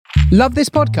Love this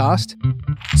podcast?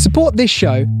 Support this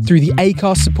show through the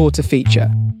Acast supporter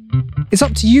feature. It's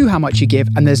up to you how much you give,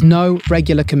 and there's no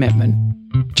regular commitment.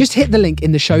 Just hit the link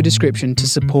in the show description to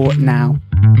support now.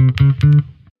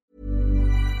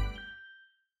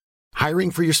 Hiring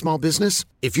for your small business?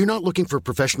 If you're not looking for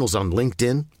professionals on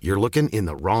LinkedIn, you're looking in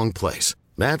the wrong place.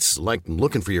 That's like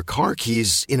looking for your car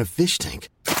keys in a fish tank.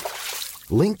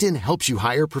 LinkedIn helps you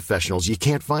hire professionals you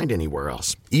can't find anywhere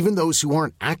else, even those who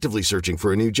aren't actively searching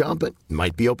for a new job but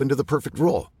might be open to the perfect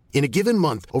role. In a given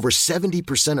month, over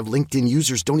 70% of LinkedIn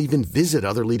users don't even visit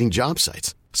other leading job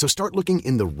sites. So start looking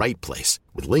in the right place.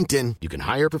 With LinkedIn, you can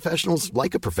hire professionals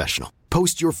like a professional.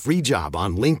 Post your free job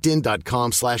on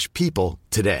linkedin.com/people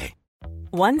today.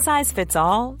 One size fits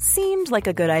all seemed like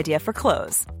a good idea for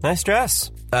clothes. Nice dress.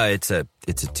 It's a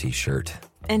t-shirt.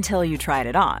 Until you tried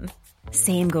it on.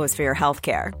 Same goes for your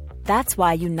healthcare. That's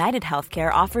why United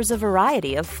Healthcare offers a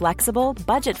variety of flexible,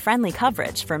 budget-friendly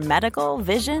coverage for medical,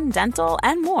 vision, dental,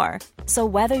 and more. So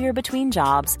whether you're between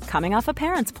jobs, coming off a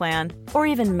parent's plan, or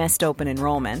even missed open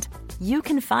enrollment, you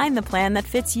can find the plan that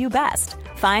fits you best.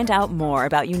 Find out more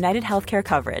about United Healthcare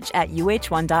coverage at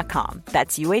uh1.com.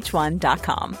 That's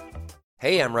uh1.com.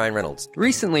 Hey, I'm Ryan Reynolds.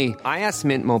 Recently, I asked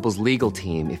Mint Mobile's legal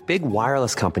team if big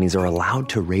wireless companies are allowed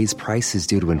to raise prices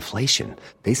due to inflation.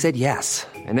 They said yes.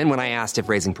 And then when I asked if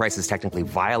raising prices technically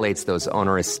violates those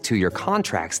onerous two-year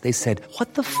contracts, they said,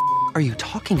 "What the f*** are you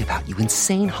talking about, you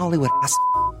insane Hollywood ass?"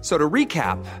 So to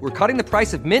recap, we're cutting the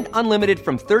price of Mint Unlimited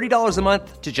from $30 a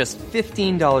month to just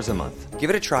 $15 a month. Give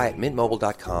it a try at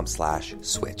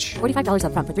mintmobile.com/switch. $45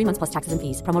 up front for 3 months plus taxes and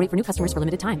fees. Promo rate for new customers for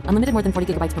limited time. Unlimited more than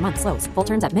 40 gigabytes per month. Slows full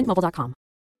terms at mintmobile.com.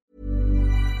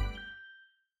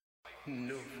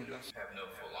 No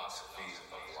philosophies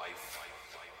of life.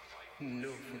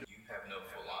 You have no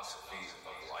philosophies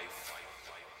of life.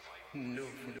 You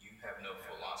have no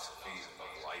philosophies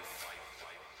of life.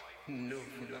 No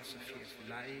philosophy of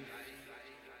life.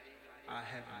 I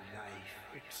have life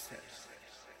itself.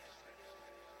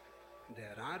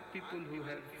 There are people who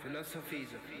have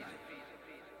philosophies of life,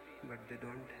 but they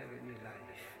don't have any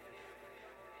life.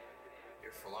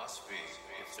 Your philosophy,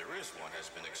 if there is one, has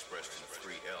been expressed in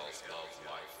 3 L's: love,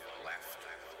 life,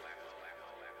 laughter.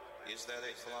 Is that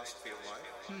a philosophy of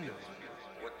life? No.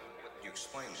 What you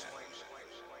explain that?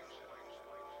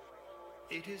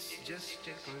 It is just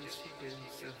a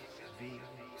consequence of being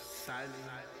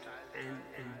silent and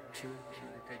in tune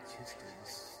with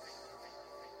existence.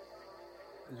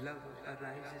 Love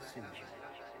arises in you.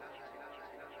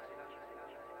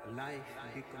 Life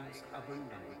becomes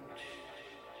abundant.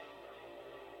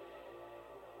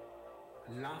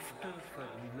 Laughter for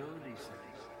no reason.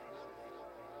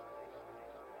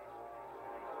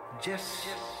 Just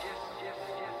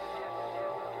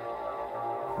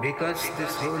because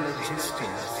this whole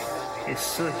existence is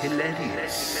so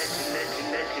hilarious.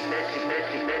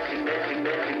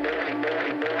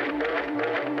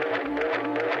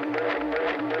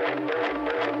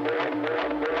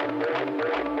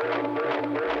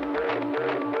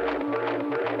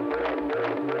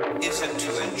 Is it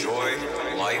to enjoy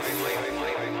life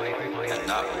and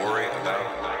not worry about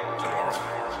tomorrow?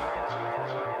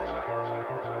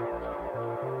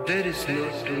 There is no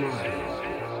tomorrow.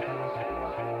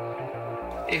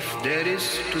 If there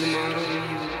is tomorrow,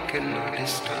 you cannot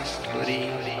start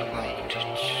worrying about it.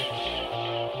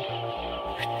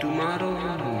 Tomorrow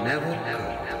never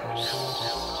comes.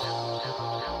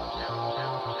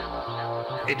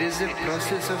 It is a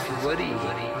process of worry.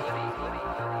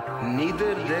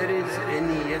 Neither there is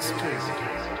any yesterday.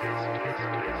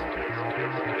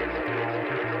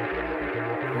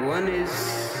 One is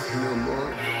no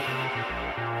more.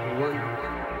 One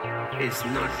is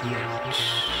not yet.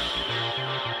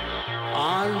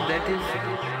 All that is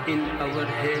in our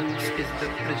hands is the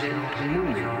present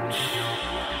moment.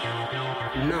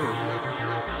 Now.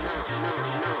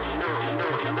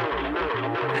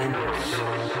 And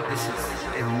this is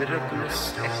a miraculous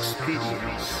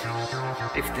experience.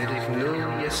 If there is no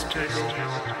yesterday,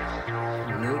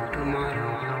 no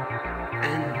tomorrow,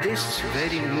 and this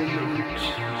very moment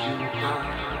you are.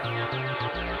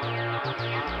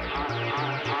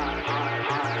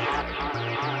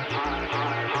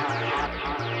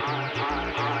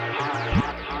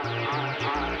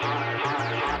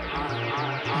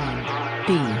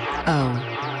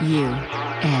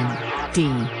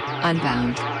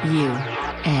 Unbound.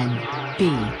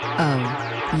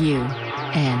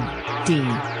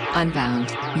 Unbound. Unbound.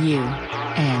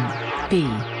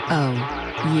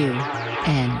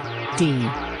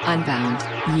 Unbound.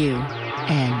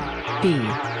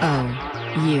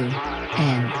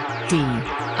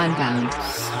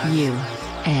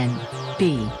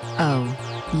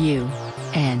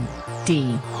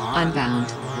 Unbound.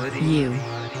 U-N-B-O-U-N-D.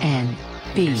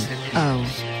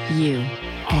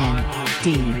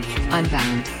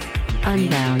 Unbound.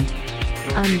 Unbound.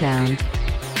 Unbound.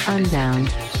 Unbound.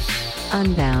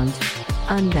 Unbound.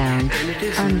 Unbound.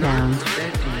 Unbound.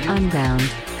 Unbound.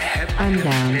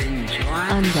 Unbound.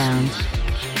 Unbound.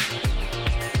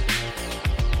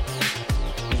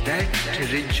 That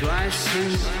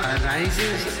rejoicing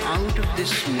arises out of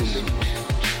this moment.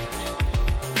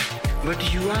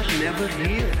 But you are never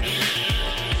here.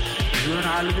 You are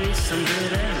always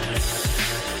somewhere else.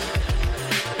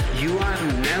 You are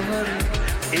never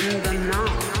in the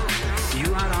now.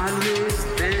 You are always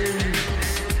then.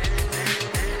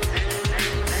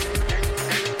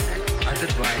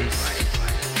 Otherwise,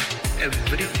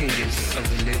 everything is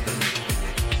available.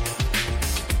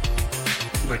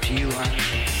 But you are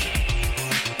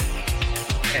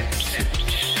absent.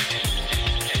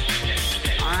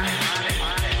 I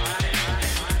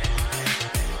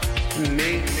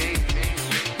make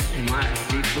my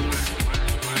people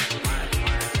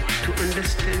to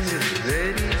understand a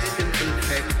very simple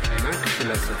fact, not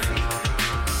philosophy.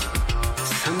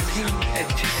 Something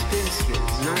existential,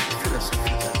 not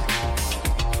philosophical.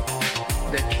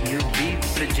 That you be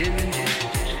present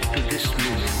to this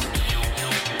moment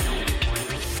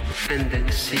and then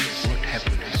see what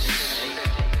happens.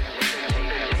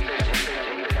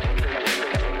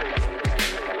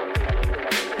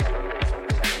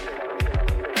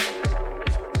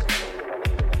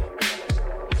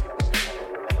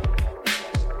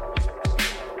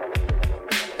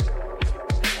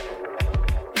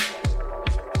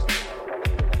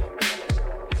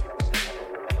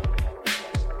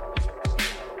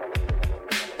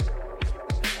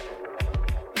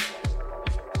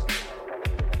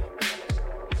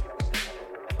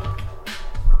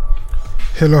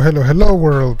 Hello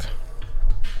world.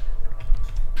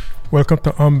 Welcome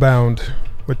to Unbound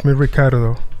with me,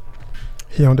 Ricardo,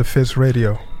 here on the Face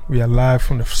Radio. We are live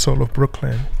from the soul of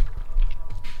Brooklyn.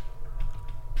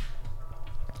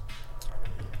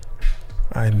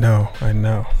 I know.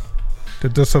 To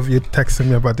those of you texting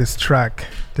me about this track,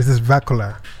 this is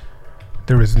Vacula.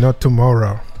 There is no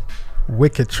tomorrow.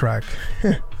 Wicked track.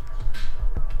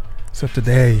 So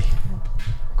today, I'm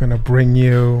gonna bring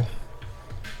you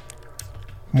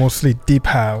mostly deep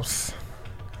house,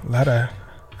 a lot of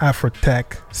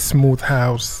Afro-tech, smooth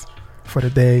house for the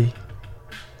day,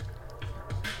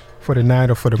 for the night,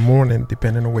 or for the morning,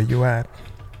 depending on where you at.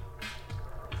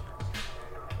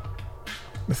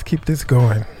 Let's keep this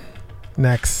going.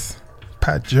 Next,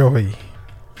 Pat Joey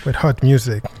with Hot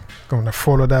Music. Gonna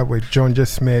follow that with John J.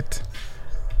 Smith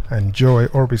and Joy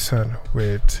Orbison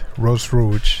with Rose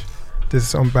Rouge. This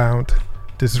is Unbound.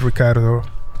 This is Ricardo.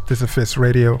 This is Face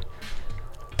Radio.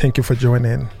 Thank you for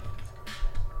joining.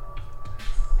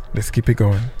 Let's keep it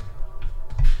going.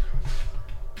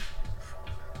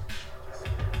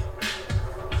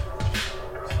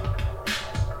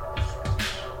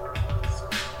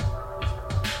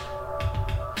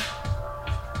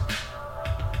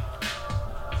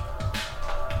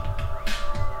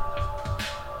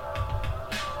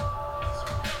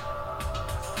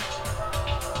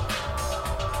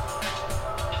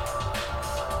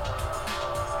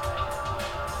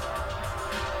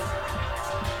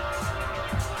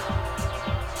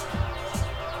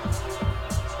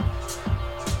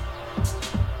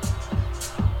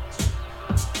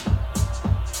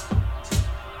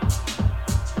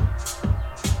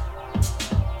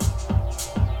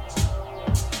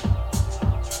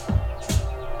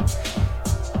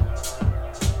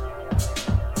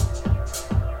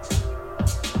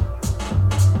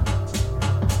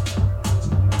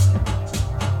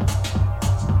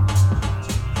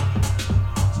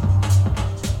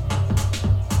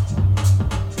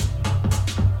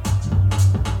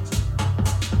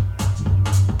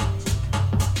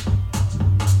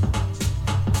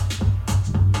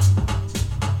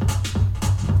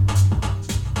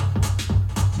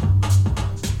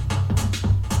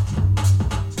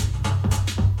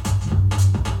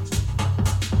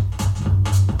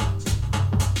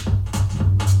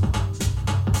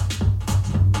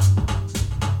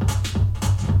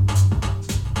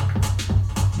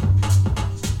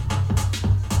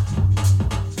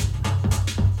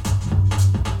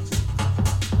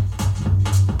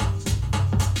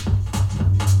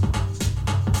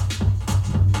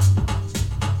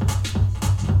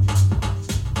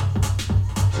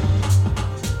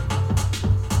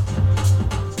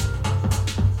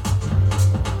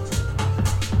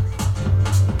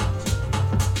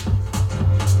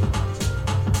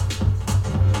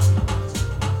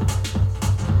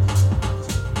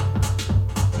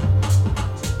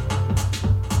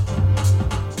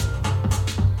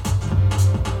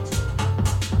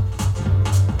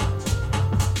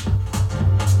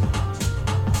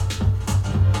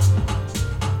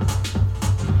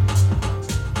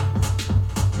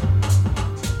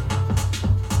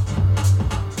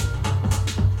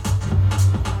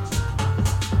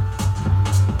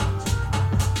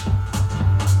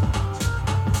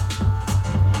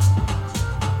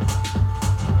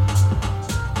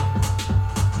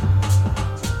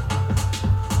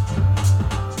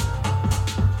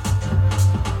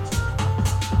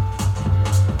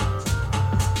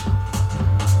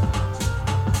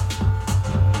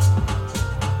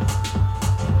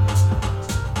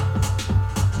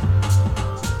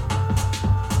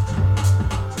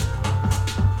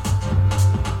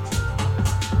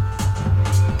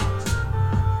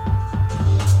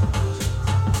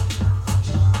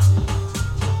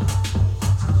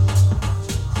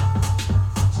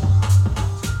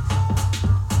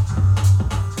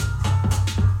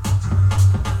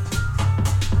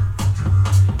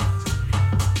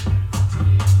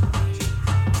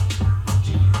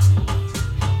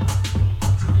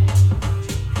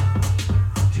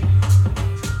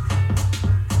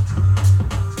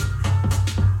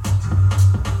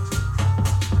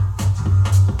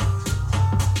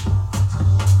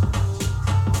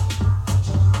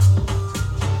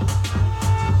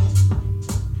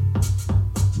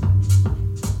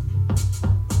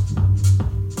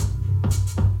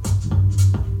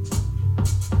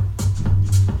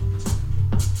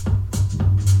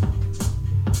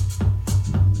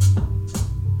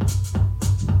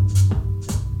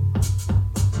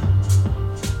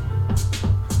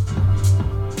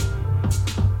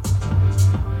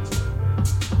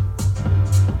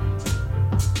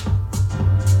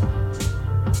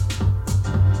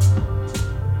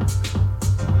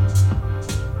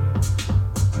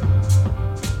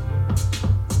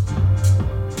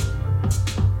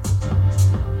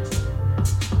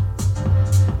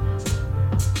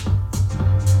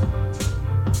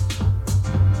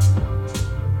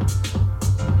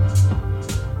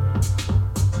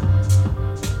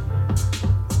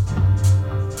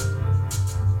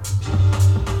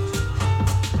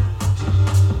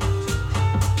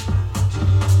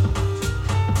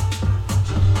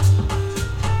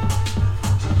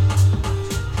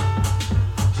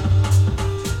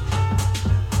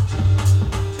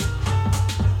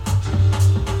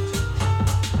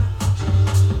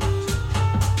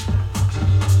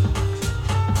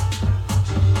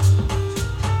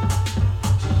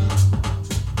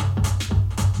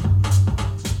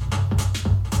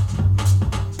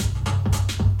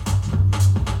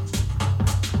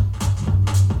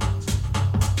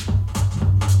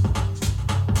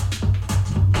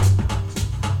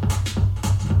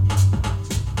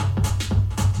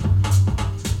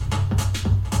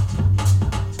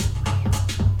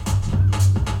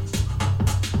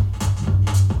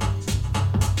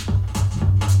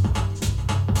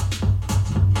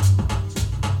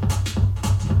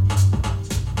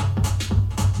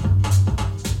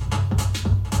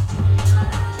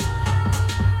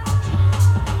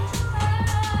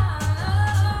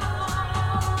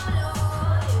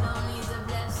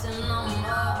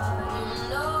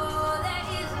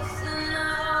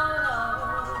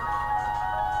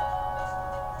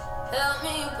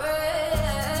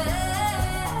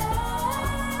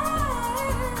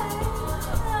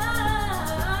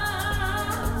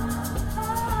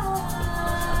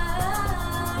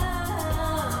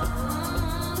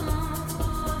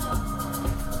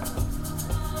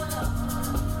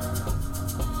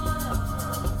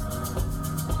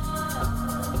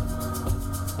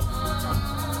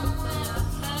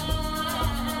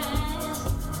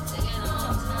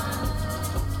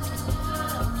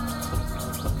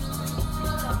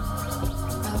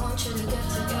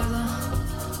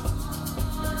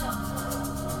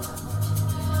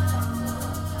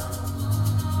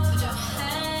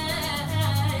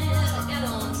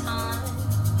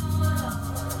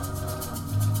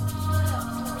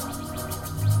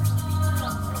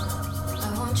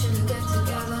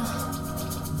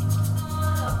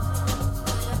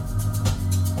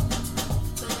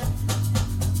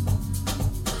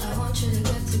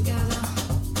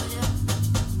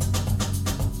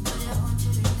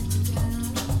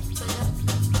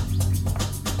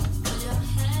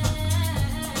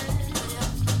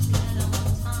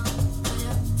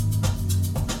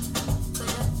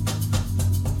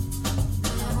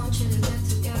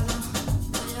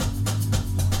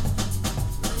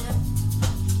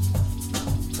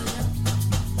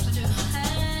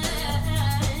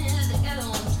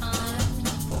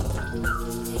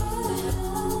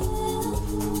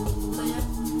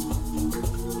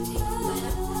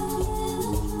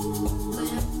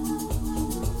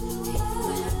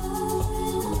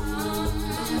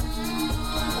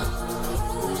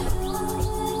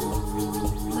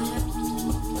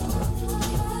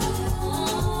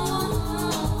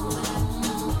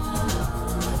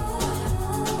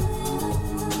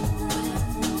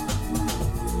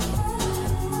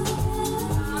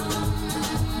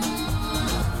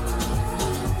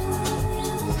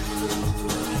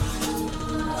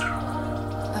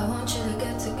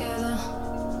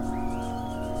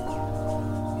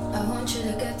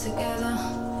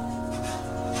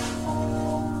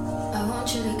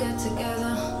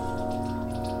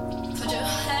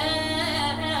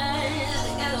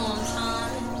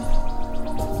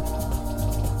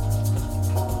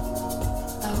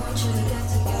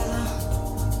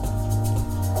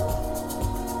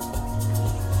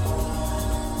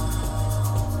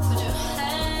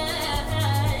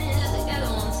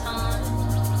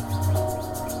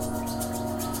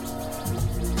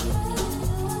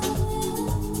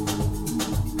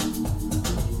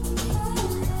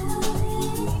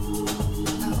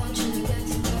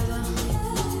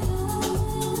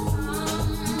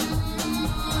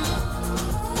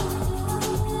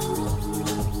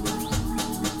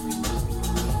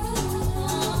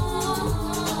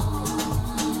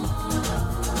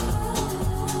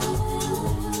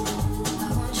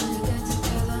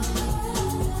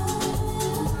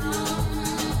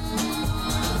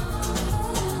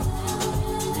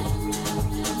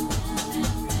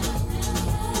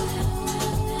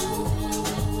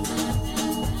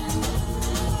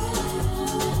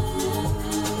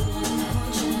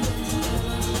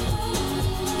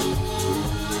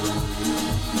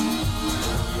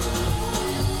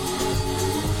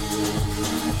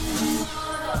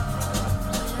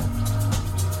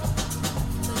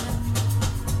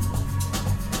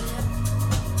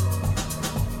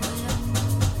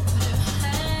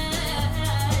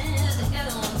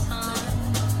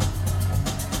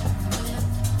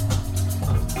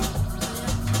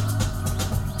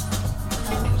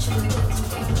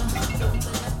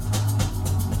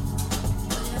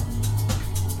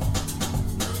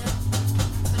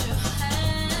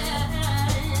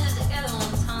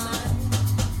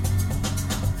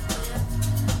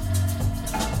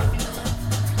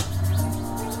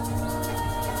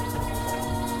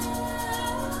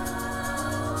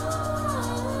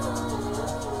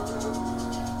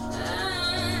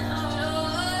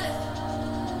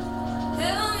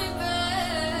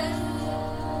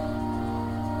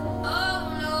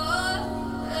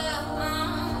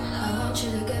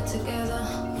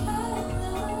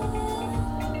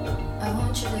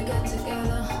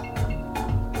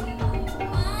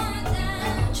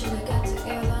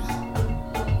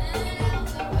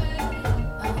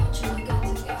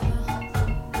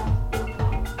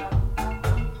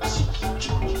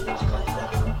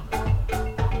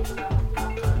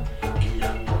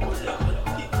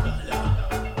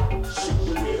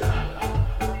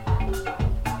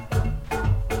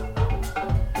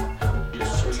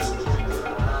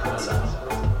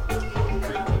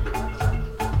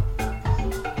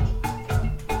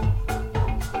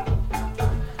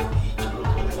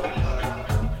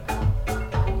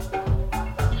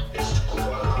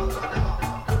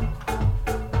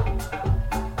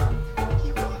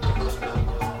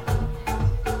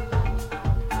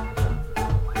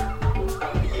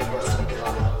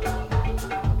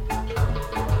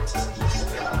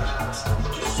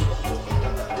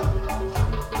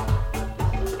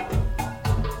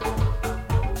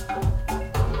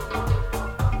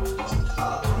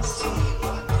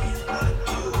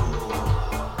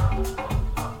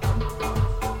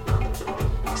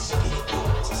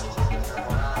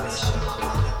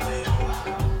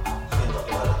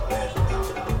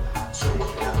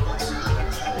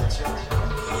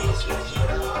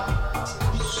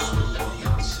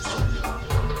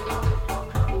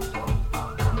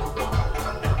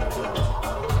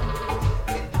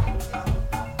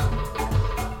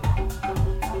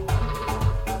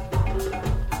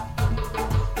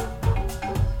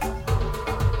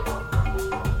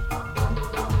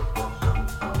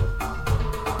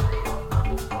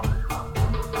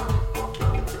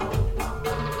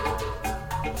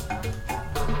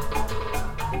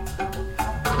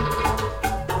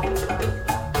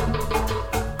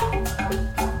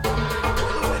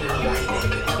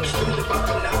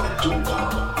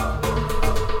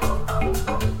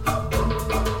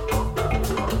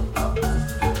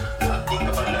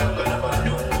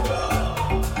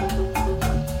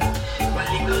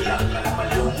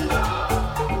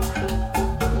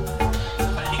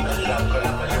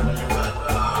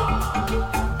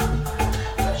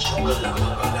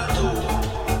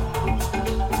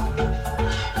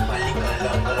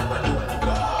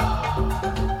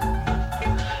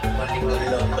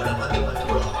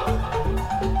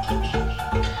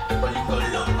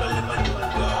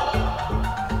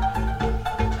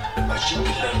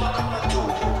 Show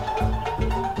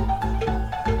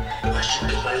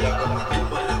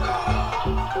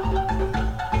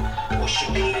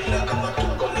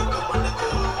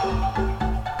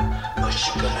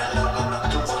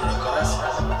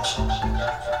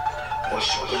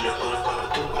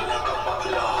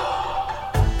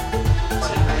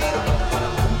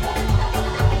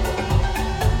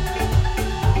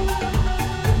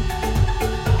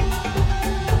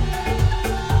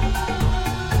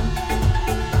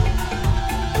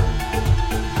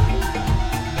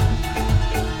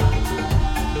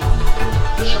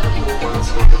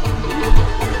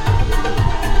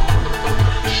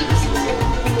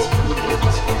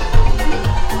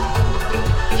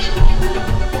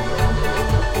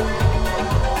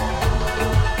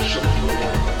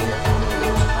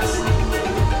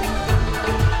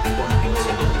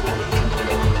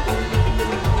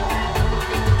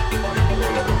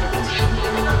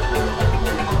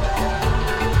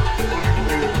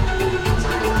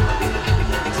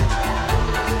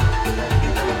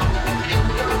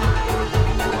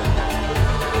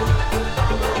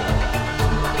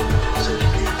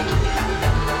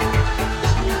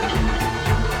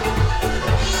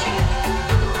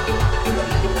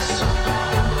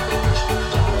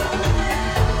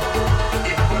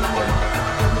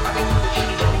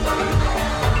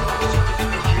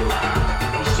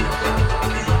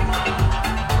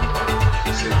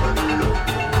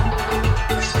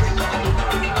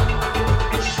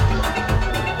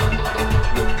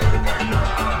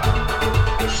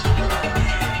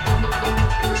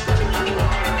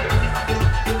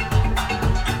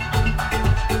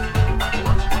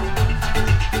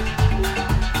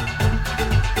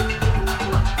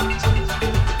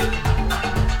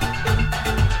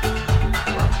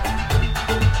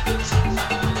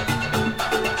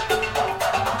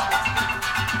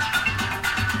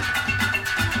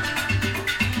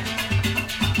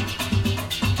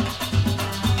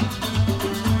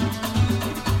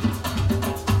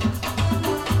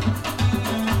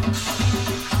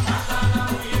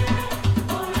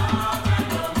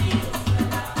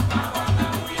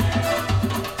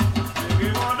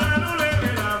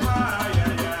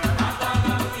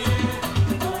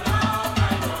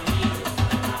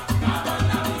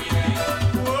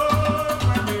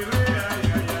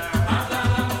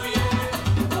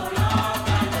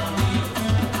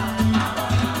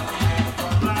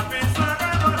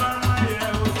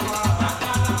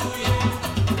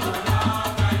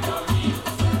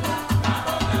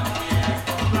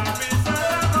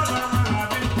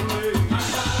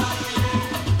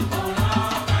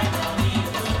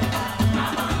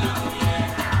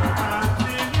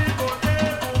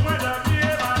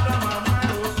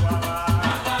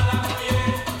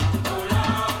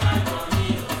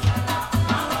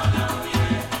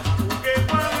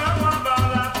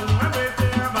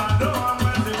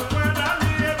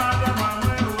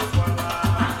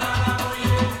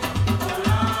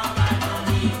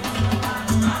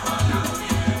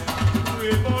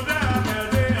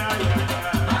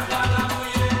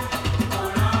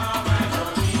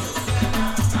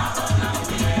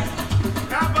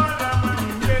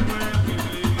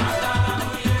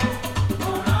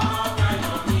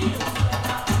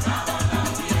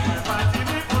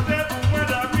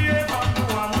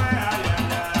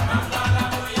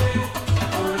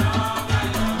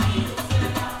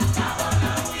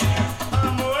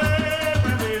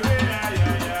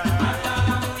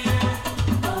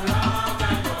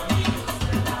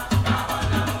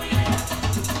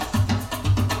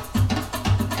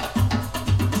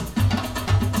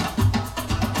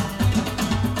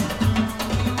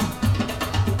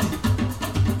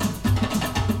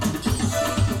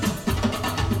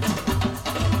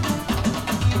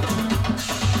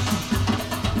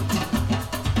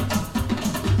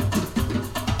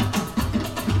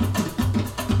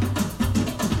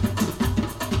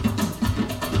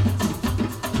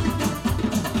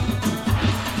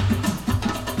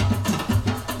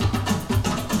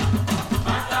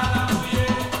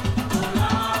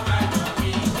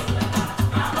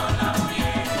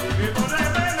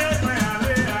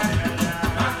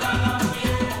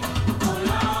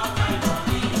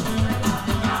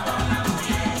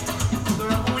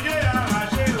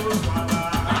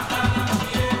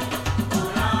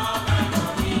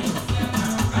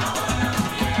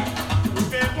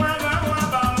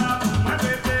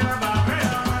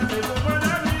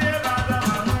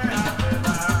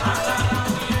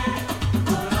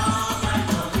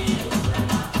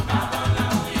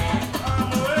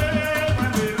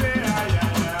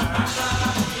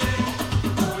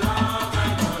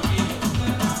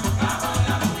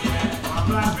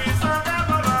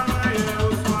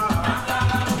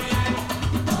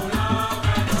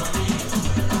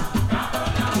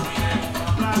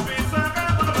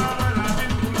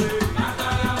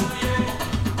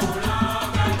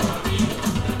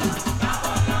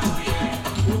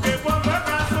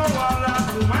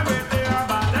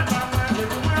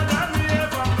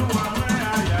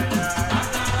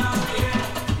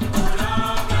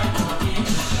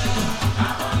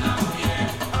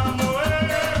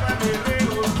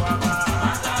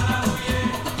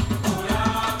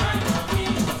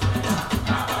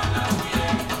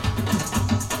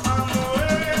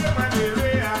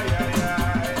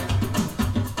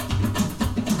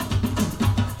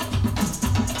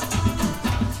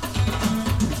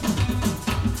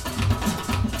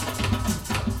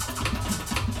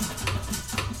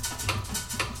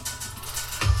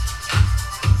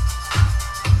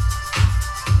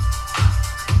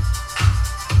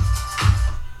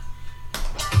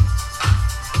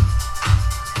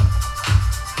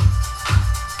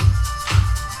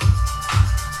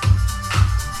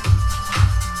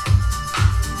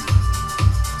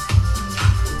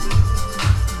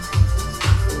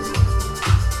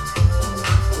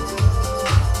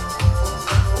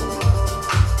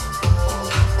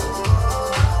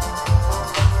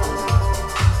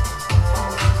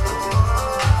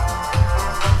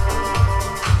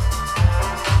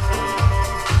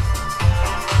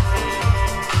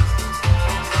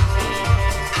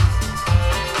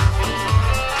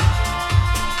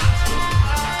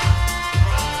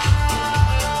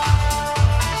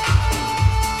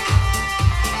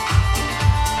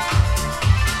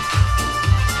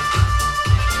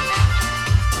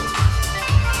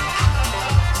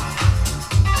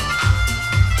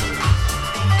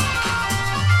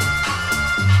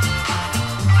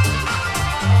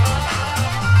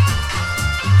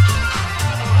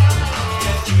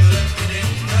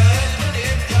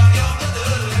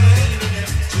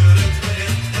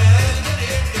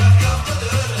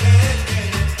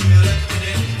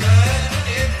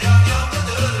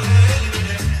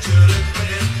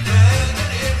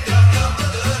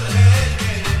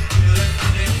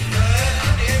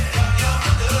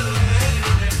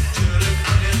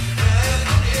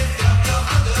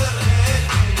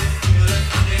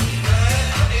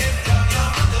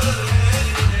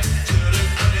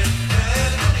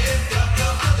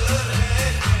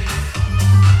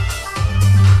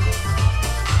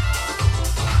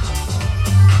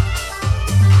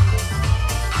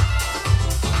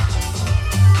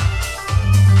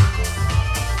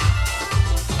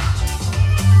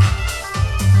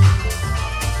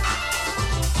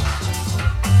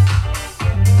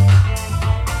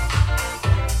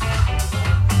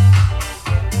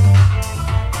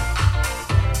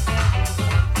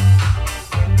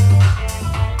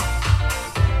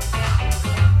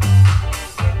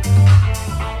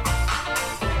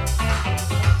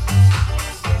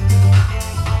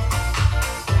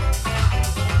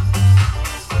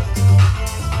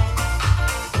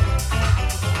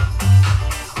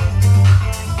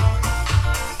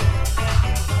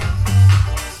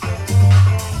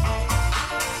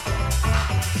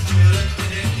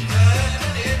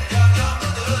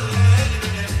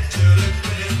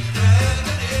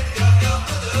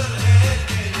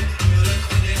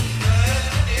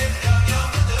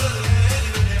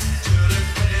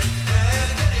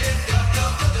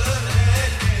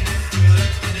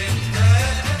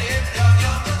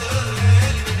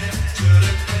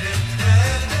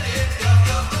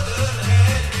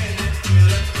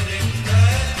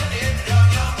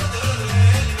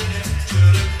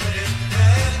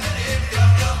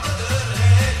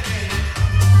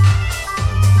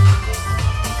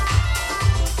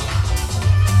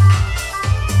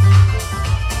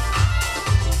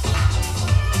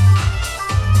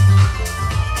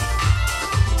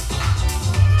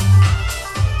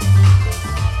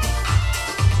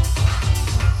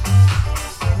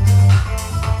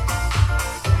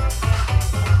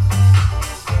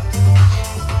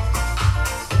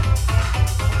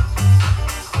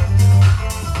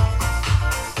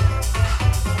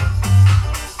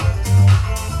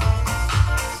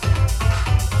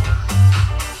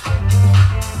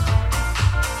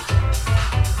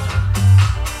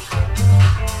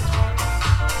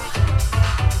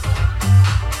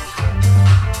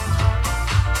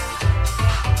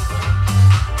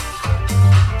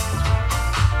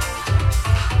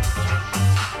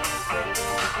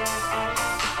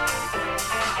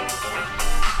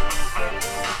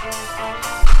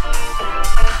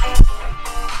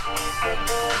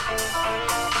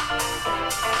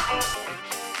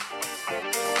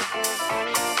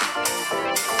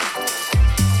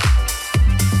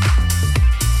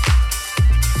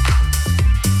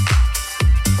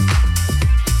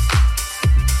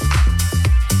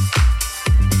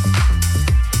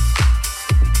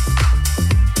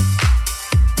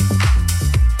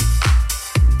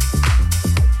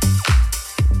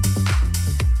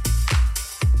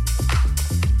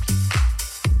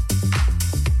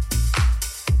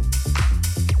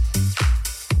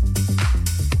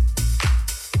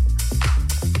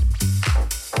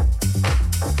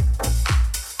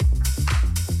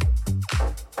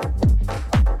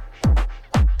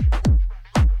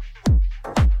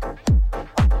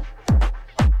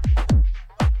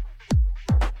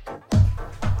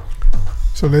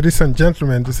So, ladies and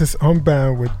gentlemen, this is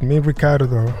Unbound with me,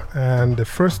 Ricardo, and the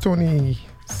first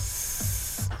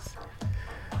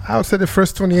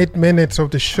 28 minutes of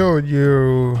the show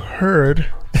you heard,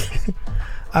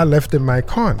 I left the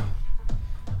mic on.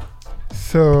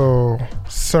 So,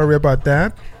 sorry about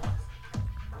that.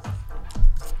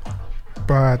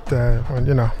 But, well,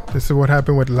 you know, this is what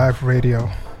happened with live radio.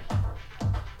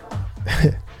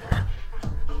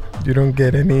 You don't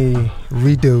get any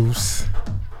redos.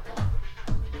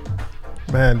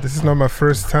 Man, this is not my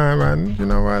first time, and you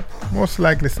know what? Most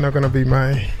likely it's not gonna be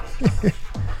my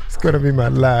it's gonna be my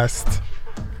last.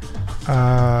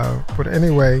 But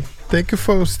anyway, thank you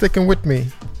for sticking with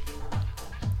me.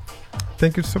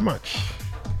 Thank you so much.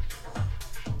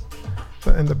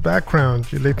 So in the background,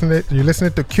 you're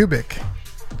listening to Cubic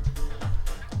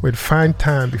with Fine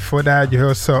Time. Before that, you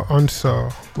also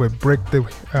Unsaw with Brick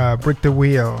the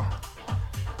Wheel.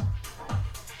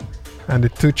 And the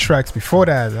two tracks before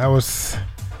that was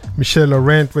Michel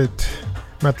Laurent with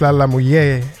Matla La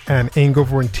Mouille and Ingo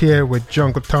Volunteer with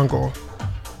Jungle Tungle.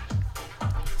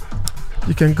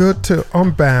 You can go to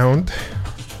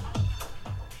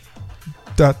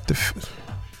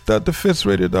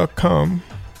unbound.thefizradio.com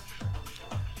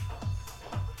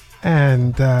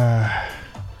and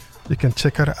you can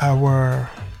check out our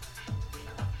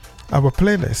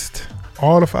playlist,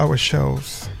 all of our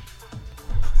shows.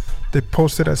 They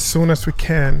post it as soon as we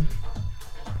can,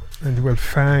 and you will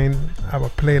find our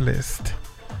playlist,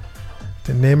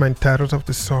 the name and titles of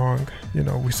the song. You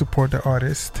know, we support the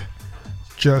artist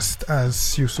just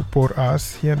as you support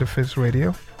us here on the Fizz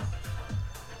Radio.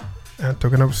 And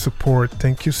talking of support,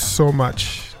 thank you so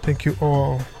much. Thank you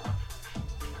all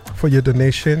for your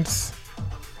donations,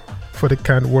 for the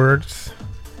kind words.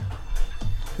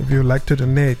 If you would like to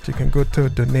donate, you can go to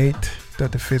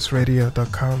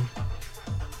donate.thefizradio.com.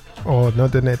 or not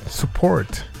donate,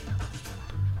 support.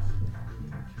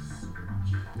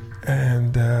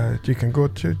 And you can go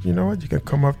to, you know what, you can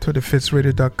come up to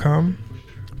thefizradio.com,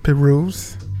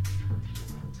 peruse,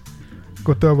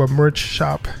 go to our merch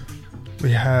shop. We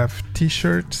have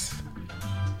t-shirts,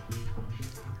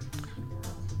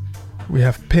 we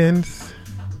have pins,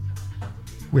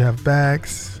 we have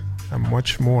bags, and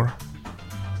much more.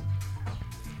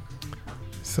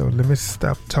 So let me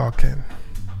stop talking.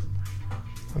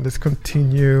 And let's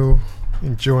continue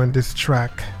enjoying this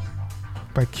track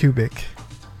by Cubic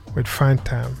with Fine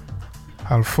Time.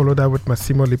 I'll follow that with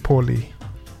Massimo Lipoli.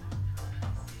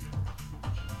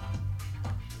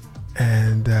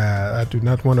 And I do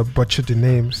not want to butcher the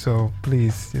name, so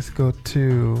please just go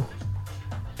to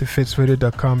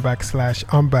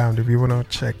thefizradio.com/unbound if you want to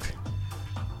check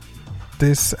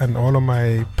this and all of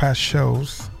my past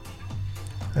shows,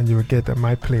 and you will get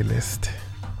my playlist.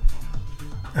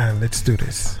 And let's do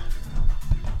this.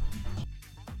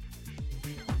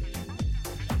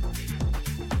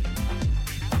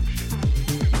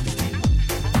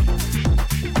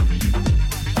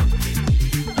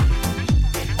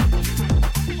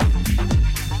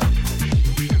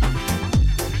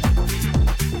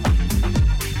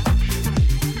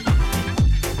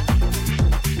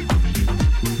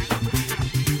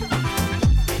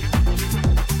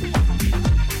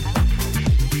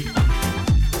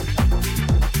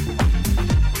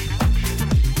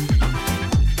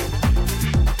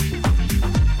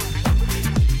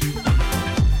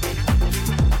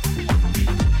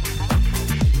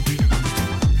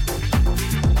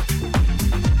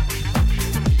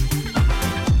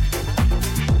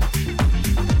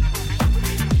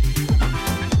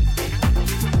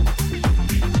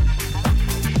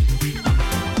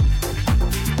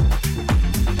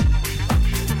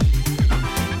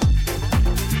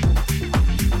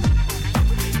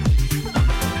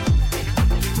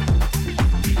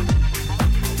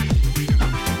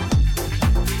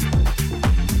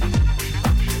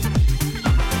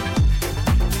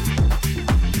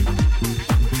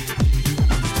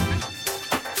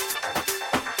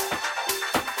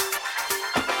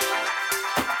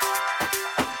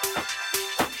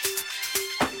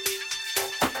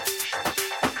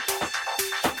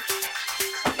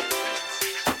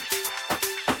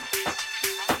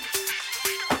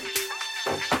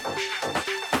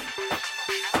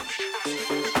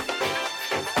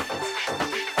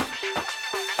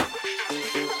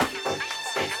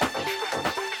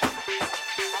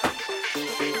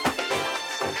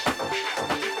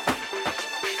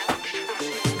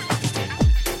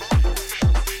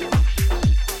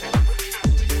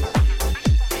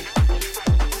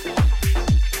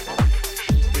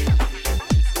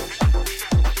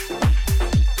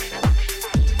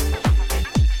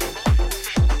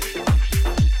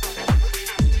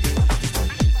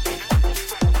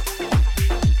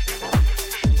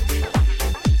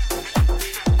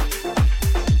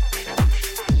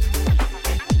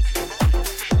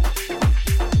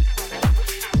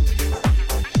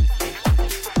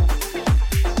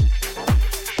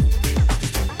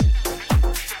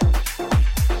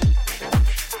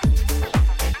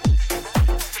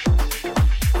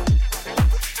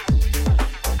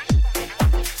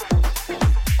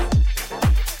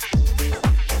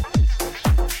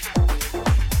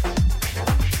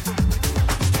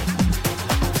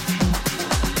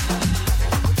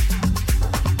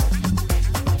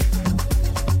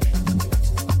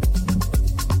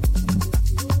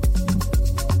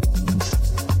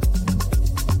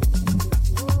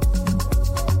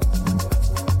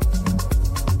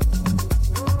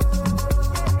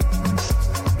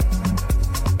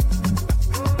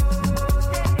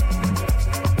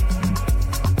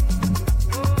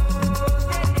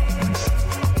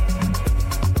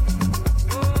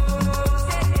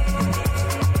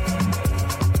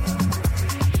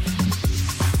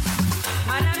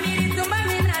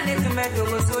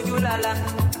 sojulala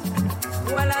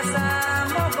wala sa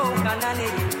mogo kanane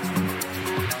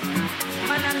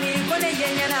manami kone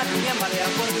yenyana tunya maria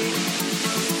kone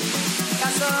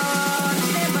kaso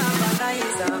ne baba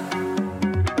naisa.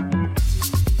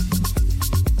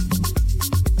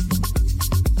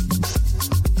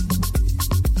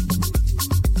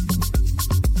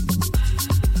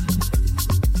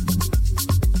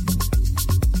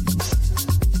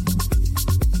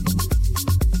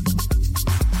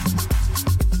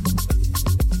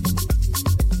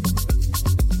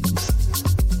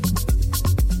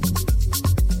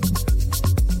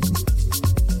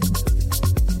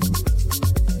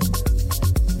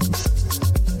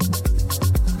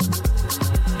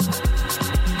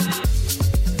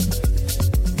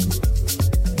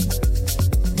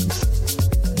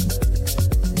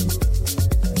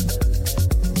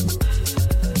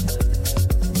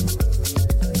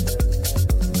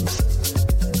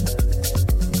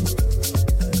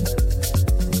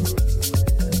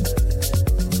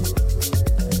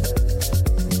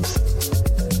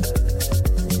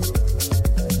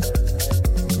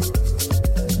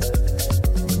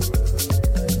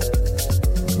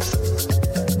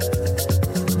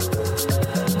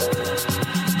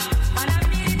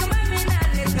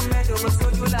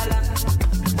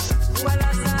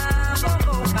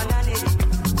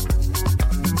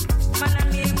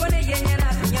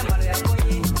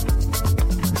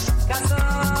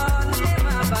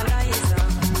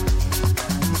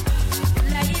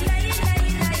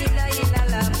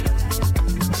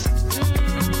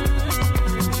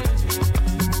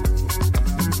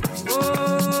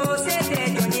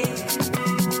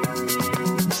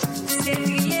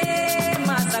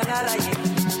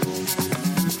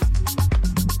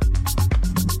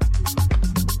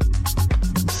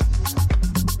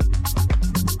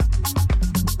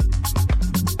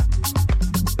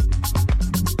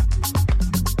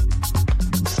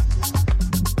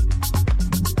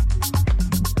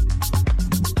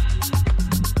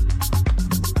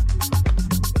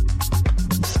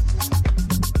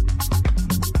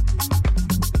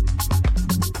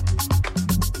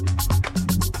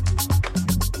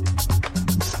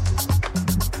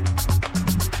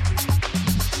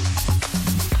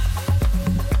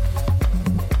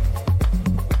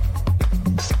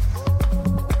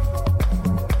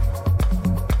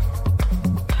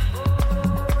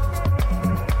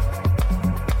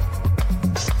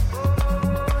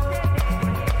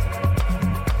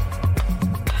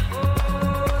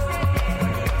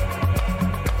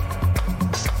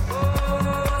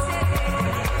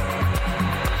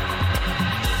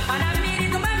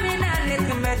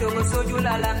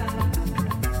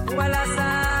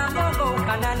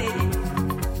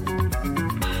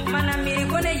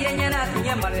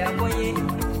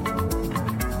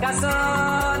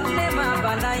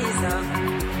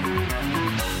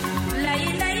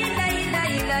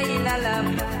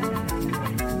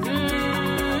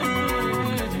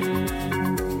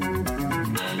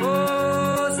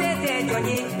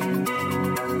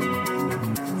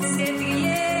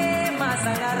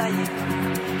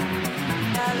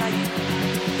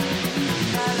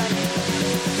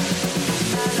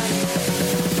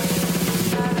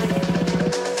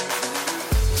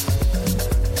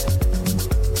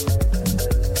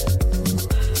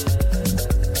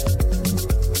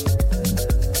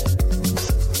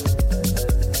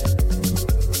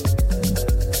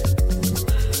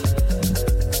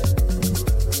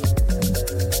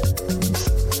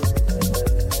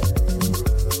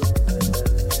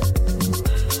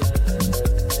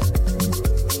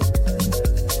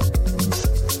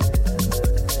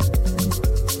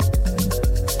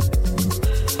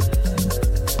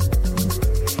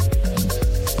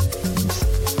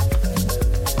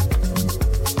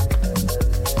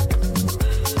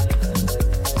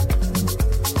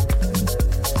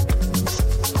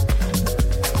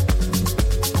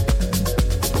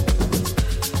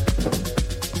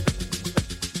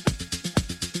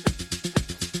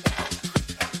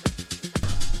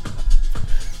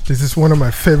 This is one of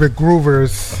my favorite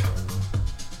groovers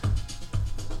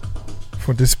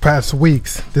for this past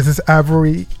weeks. This is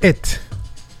Avery It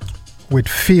with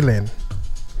Feeling.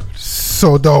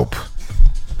 So dope.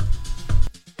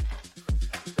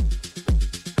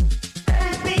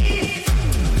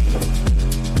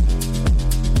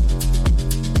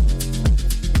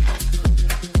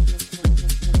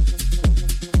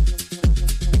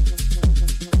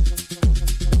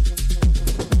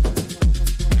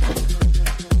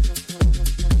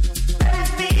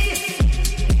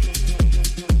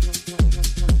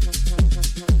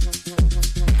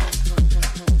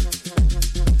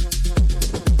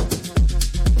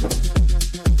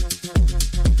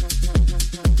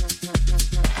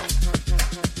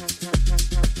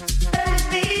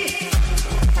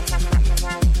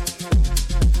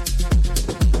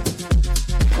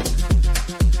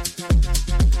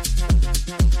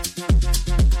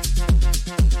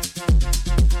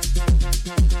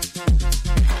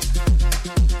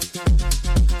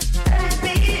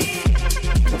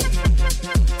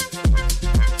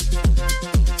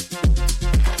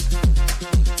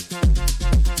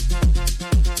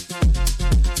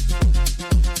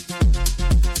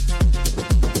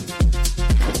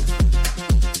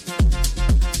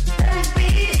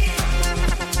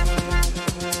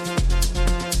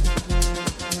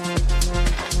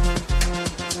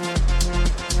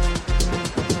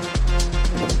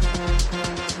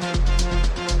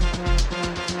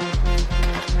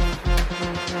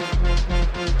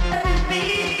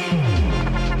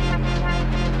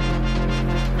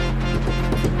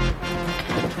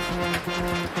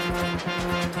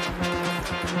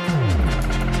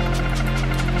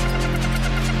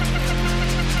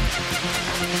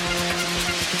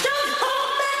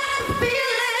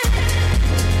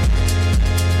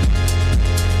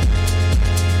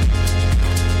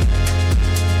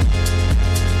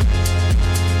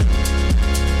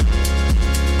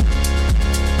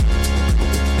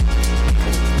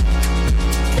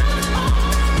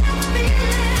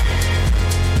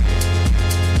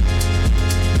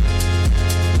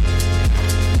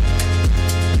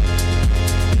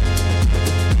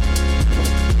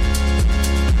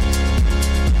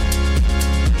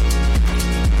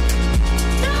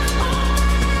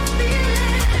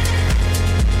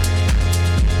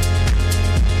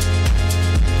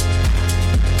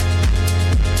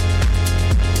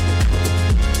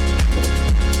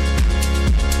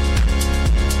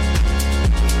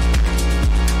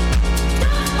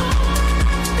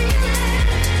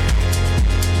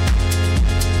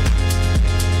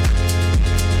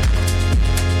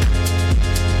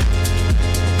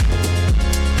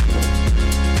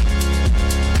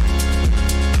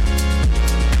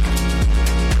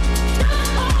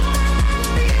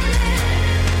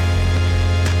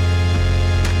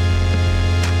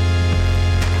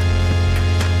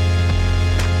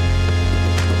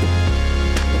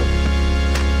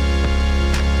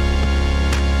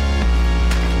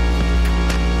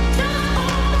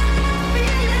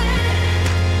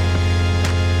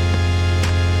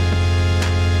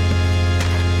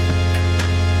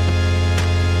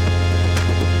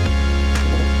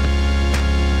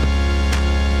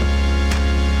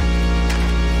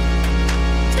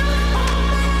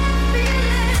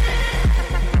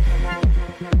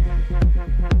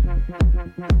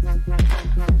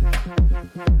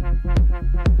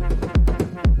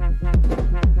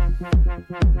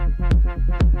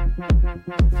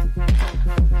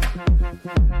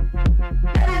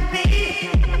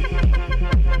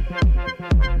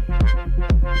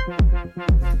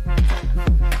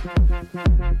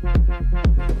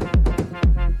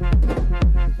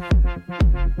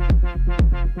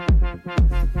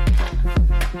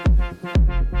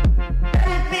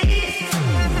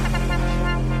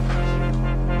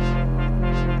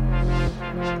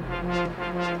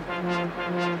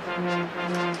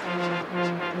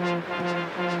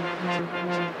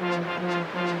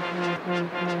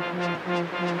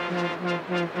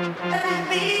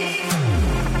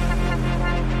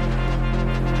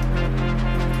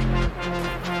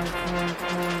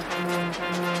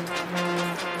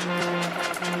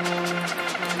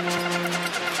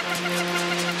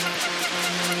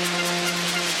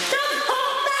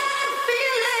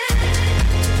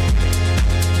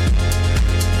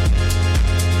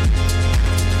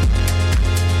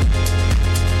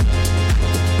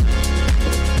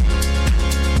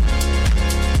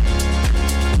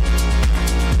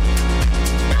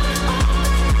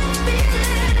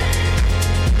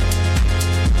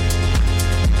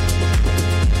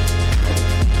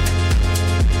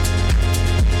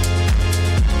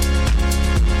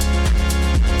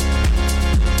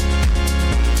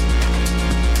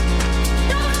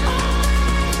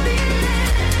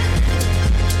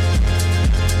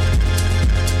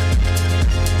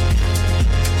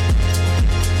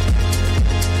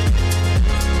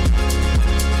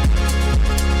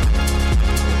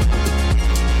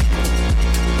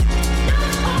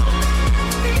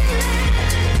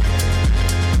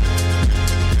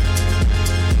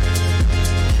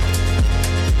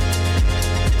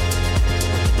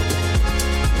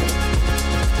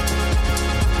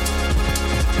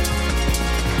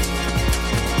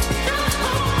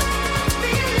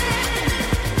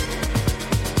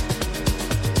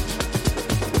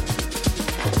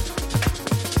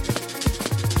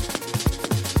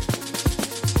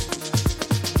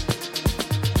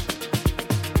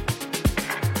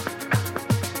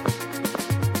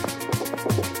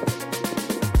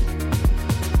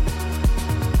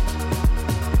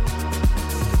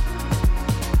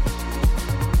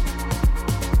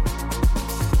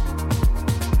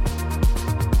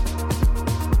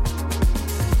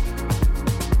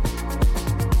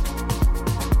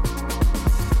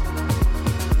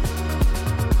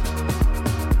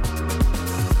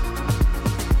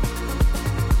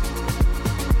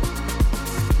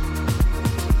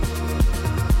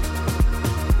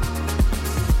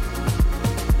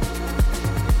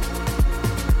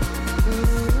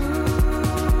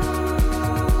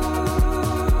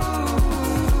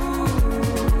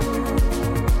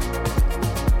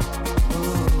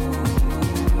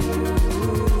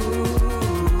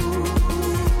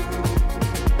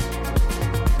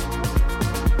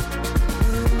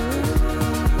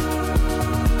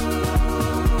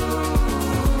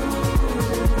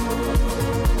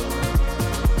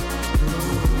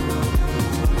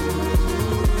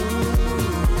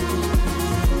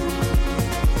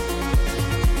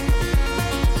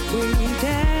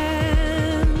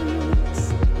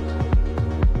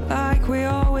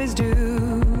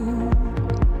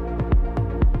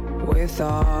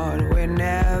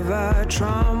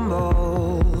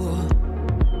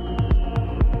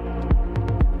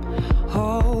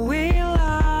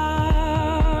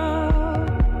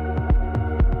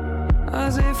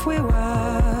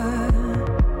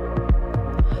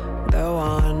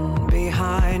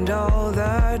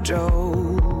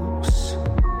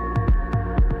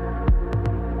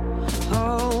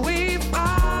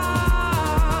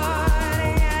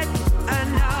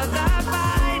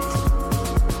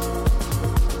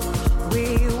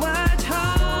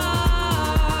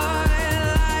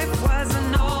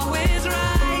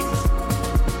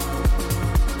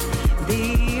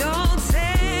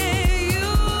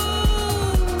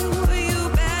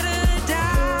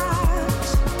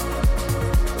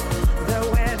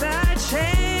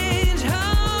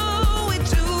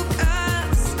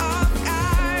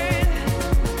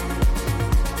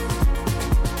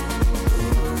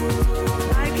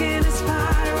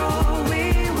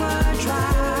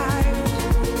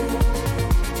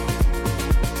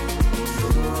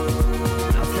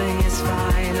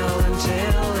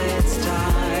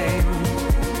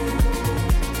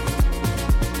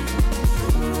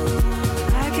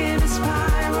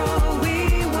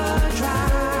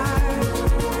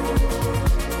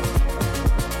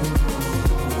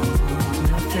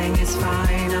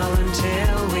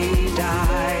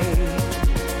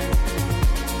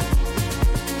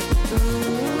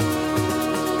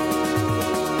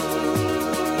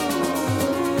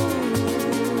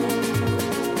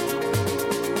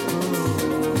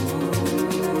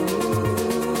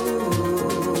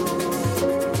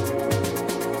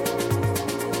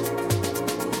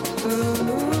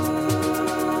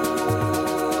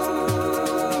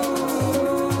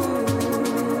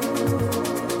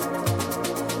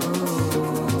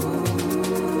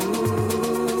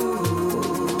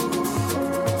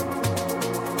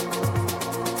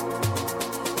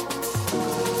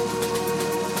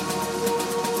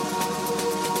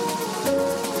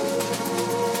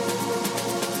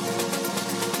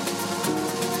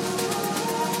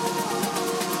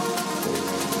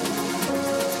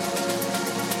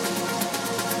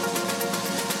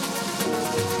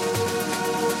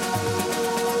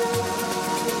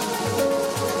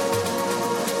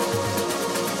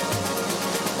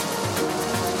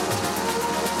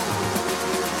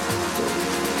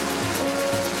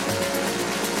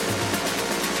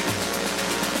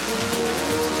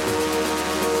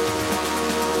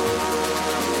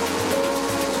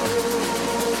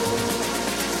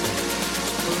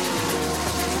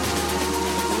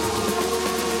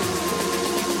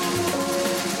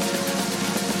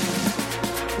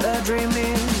 dream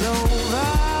is over,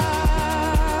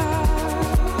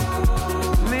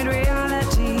 made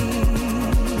reality.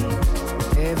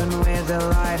 Even with the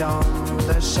light on,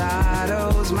 the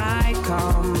shadows might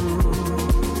come.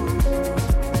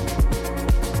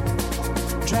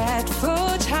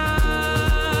 Dreadful times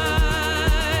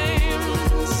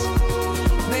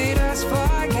made us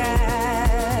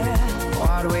forget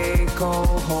what we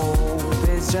call hope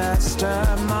is just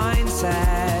a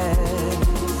mindset.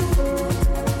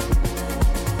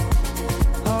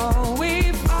 Oh,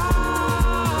 we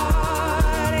fought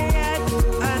yet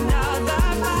another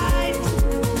fight.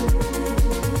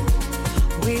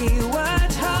 We were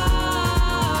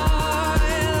told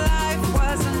life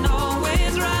wasn't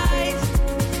always right.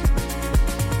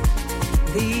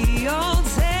 The old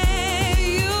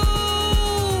say you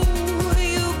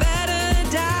better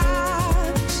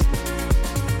dodge.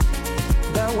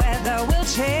 The weather will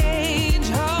change,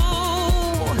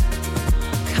 oh,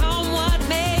 come what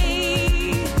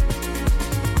may.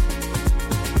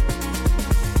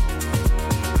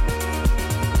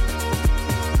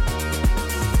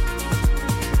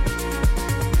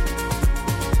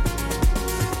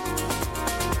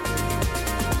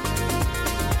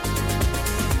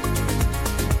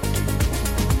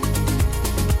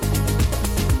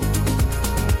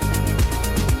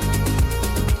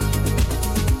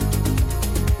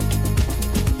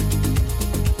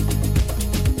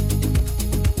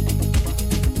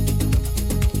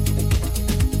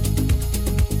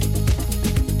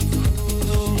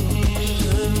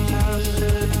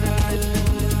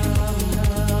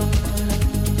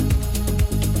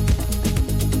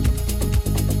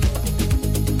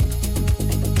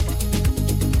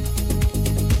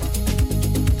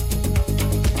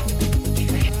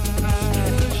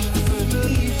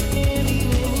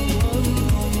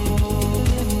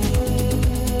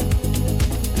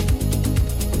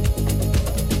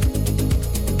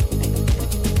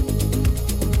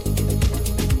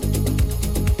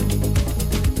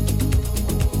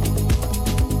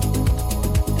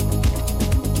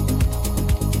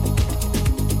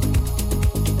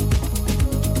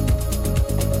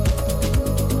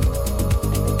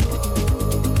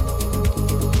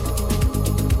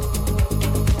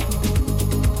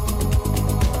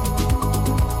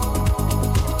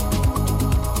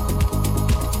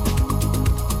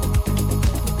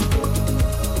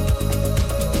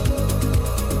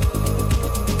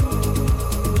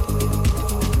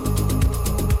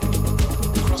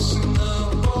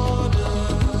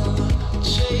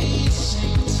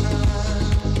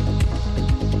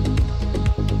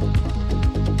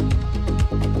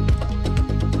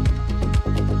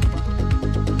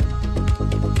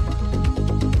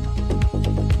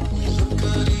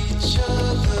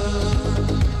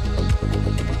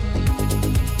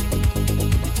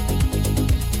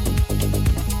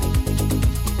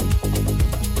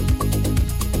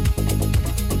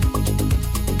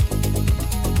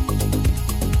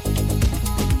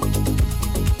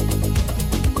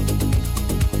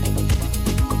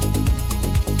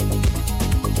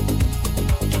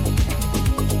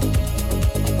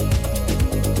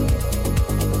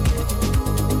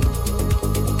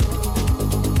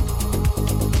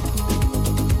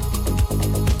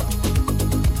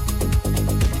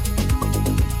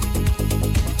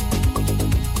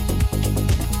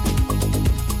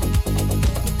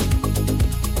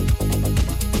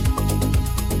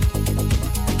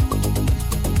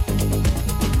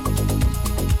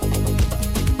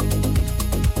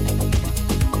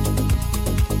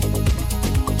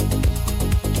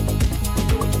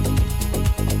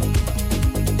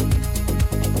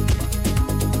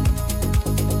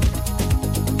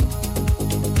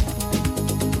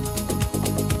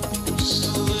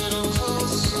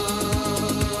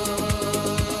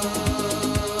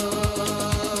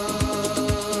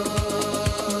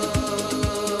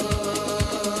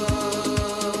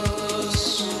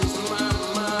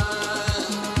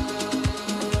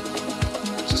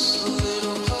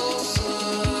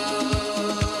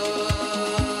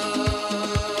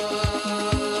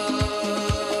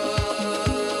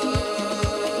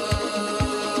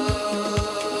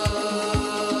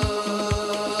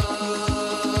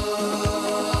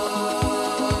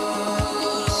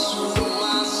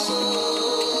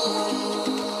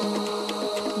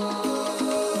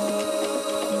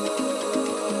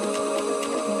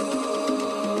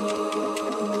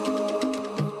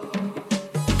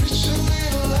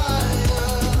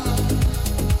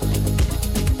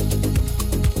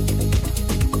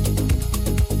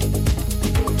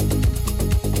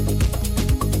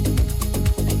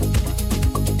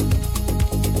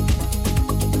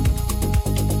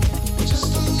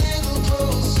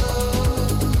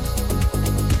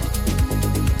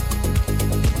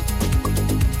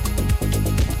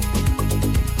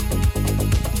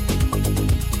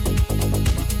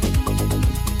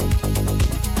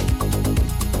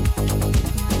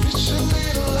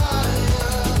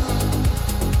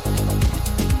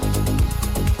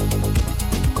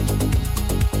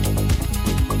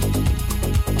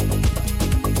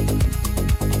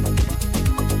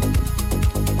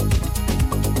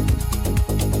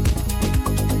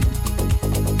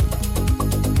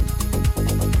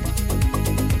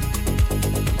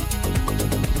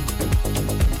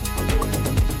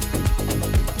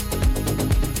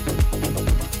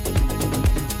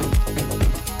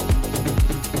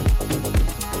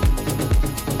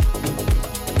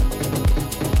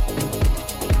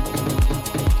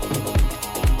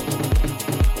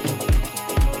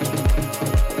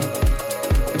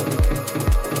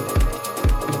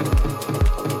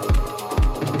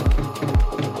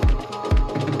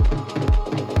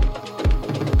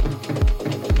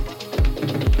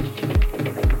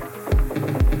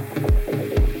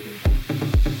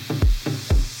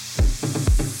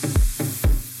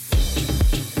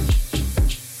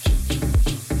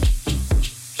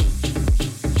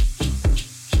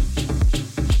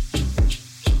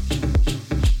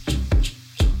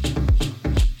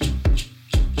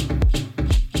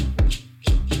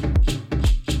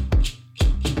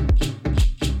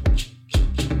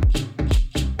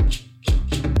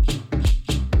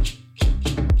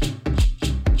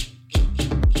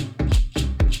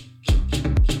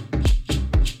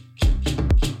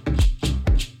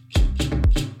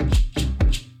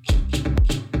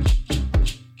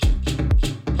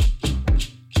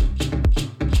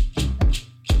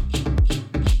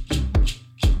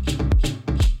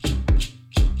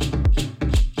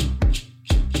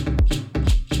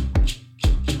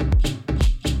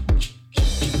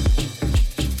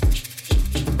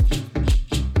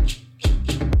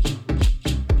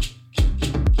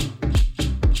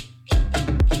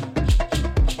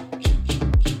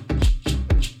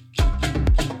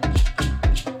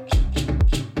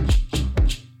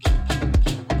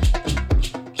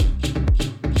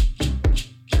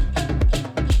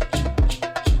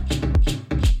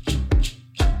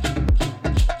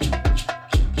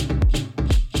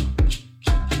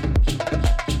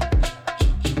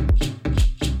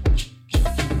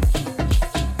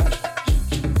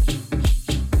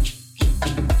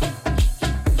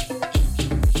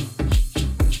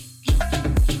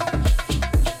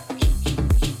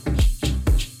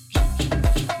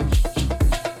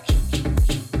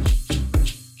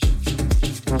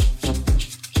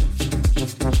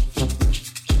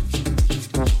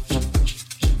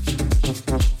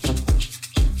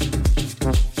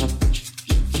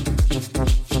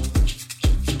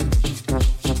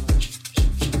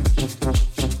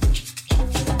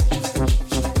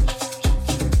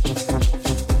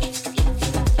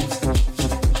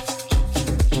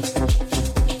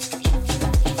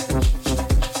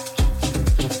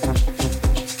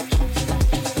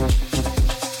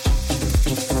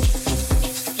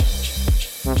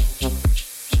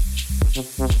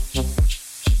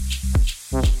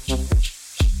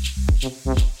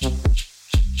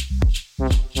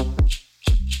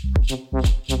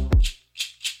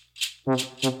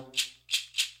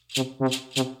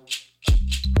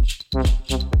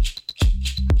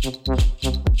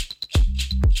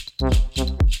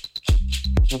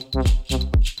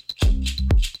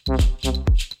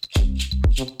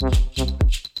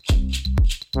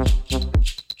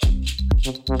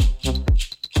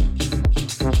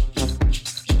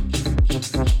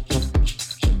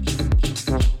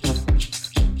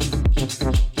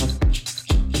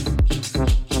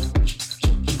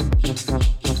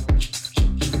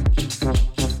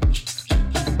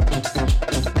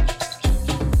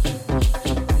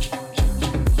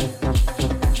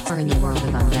 Are in the world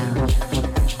of Unbound.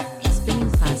 Spinning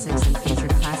classics and future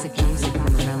classic music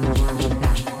from around the world and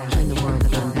back. Are in the world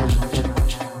of Unbound.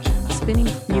 Spinning,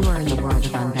 you are in the world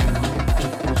of Unbound.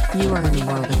 You are in the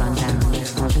world of Unbound.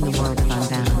 In the world of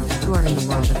Unbound. You are in the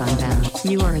world of Unbound.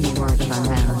 You are in the world of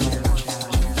Unbound.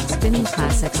 Spinning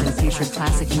classics and future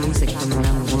classic music from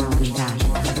around the world and back.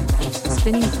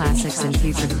 Spinning classics and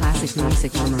future classic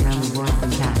music from around the world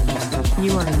and back.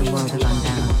 You are in the world of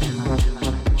Unbound.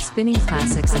 Spinning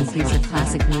classics and future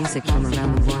classic music from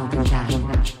around the world and back.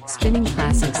 Spinning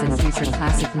classics and future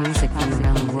classic music from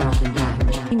around the world and back.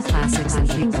 Spinning classics and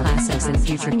future classics and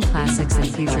future classics and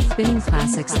future spinning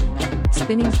classics.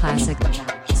 Spinning classic.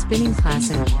 Spinning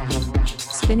classic.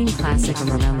 Spinning classic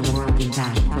from around the world and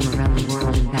back. From around the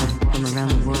world and back. From around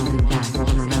the world and back.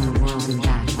 From around the world and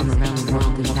back. From around the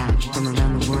world and back. From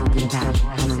around the world and back.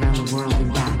 From around the world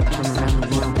and back. From around the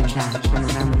world and back. From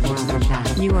around the world and back.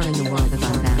 You are in the world of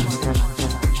Unbound.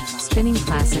 Spinning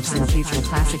classics and future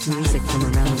classic music from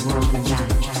around the world and back.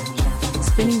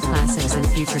 Spinning classics and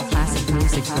future classic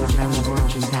music from around the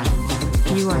world and back.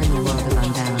 You are in the world of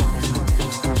Unbound.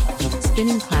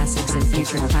 Spinning classics and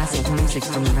future classic music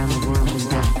from around the world and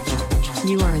back.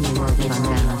 You are in the world of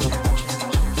Unbound.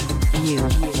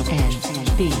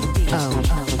 U-N-B-O-U-N-D.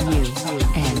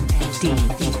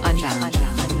 Unbound.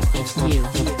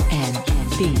 U-N-B-O-U-N-D.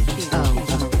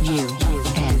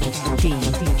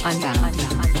 Unbound.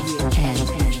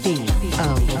 N-B-O-U-N-D.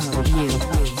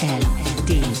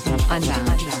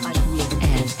 Unbound.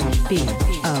 N-B-O-U-N-D.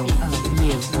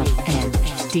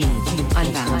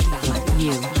 Unbound.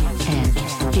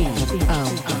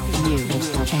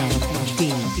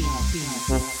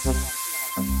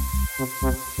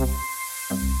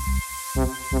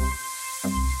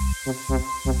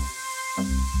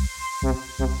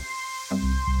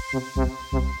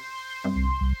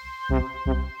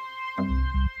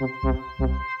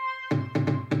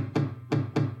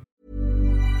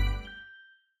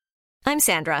 I'm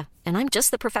Sandra, and I'm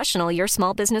just the professional your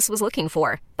small business was looking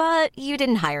for. But you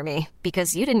didn't hire me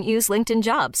because you didn't use LinkedIn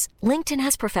Jobs. LinkedIn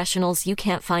has professionals you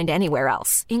can't find anywhere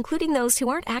else, including those who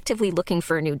aren't actively looking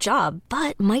for a new job,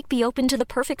 but might be open to the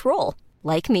perfect role,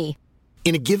 like me.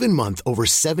 In a given month, over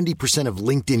 70% of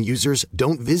LinkedIn users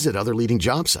don't visit other leading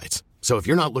job sites. So if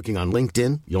you're not looking on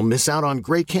LinkedIn, you'll miss out on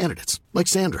great candidates like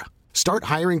Sandra. Start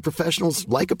hiring professionals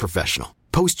like a professional.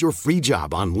 Post your free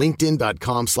job on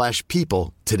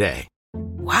linkedin.com/people today.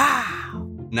 Wow.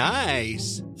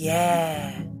 Nice.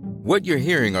 Yeah. What you're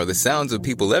hearing are the sounds of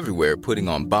people everywhere putting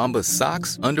on Bombas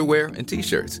socks, underwear, and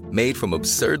T-shirts made from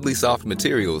absurdly soft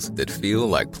materials that feel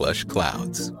like plush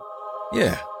clouds.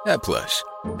 Yeah, that plush.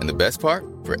 And the best part?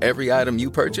 For every item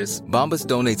you purchase, Bombas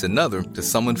donates another to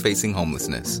someone facing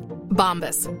homelessness.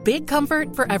 Bombas. Big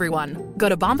comfort for everyone. Go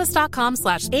to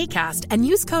bombas.com/ACAST and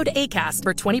use code ACAST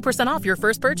for 20% off your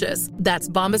first purchase. That's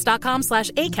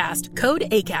bombas.com/ACAST. Code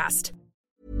ACAST.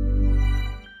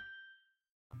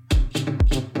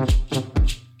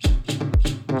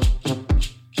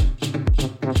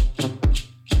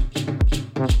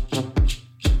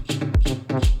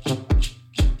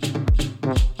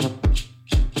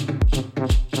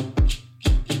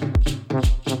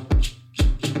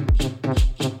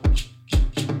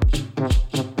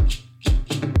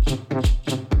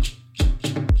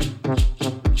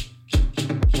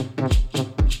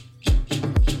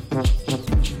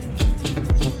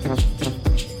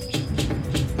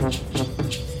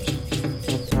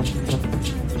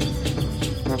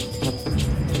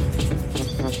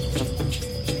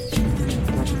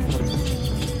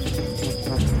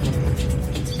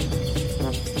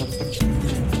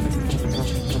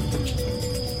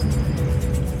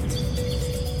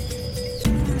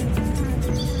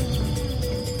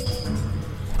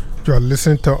 You are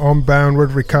listening to Unbound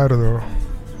with Ricardo,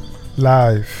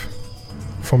 live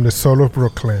from the soul of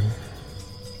Brooklyn.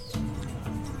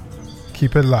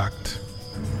 Keep it locked.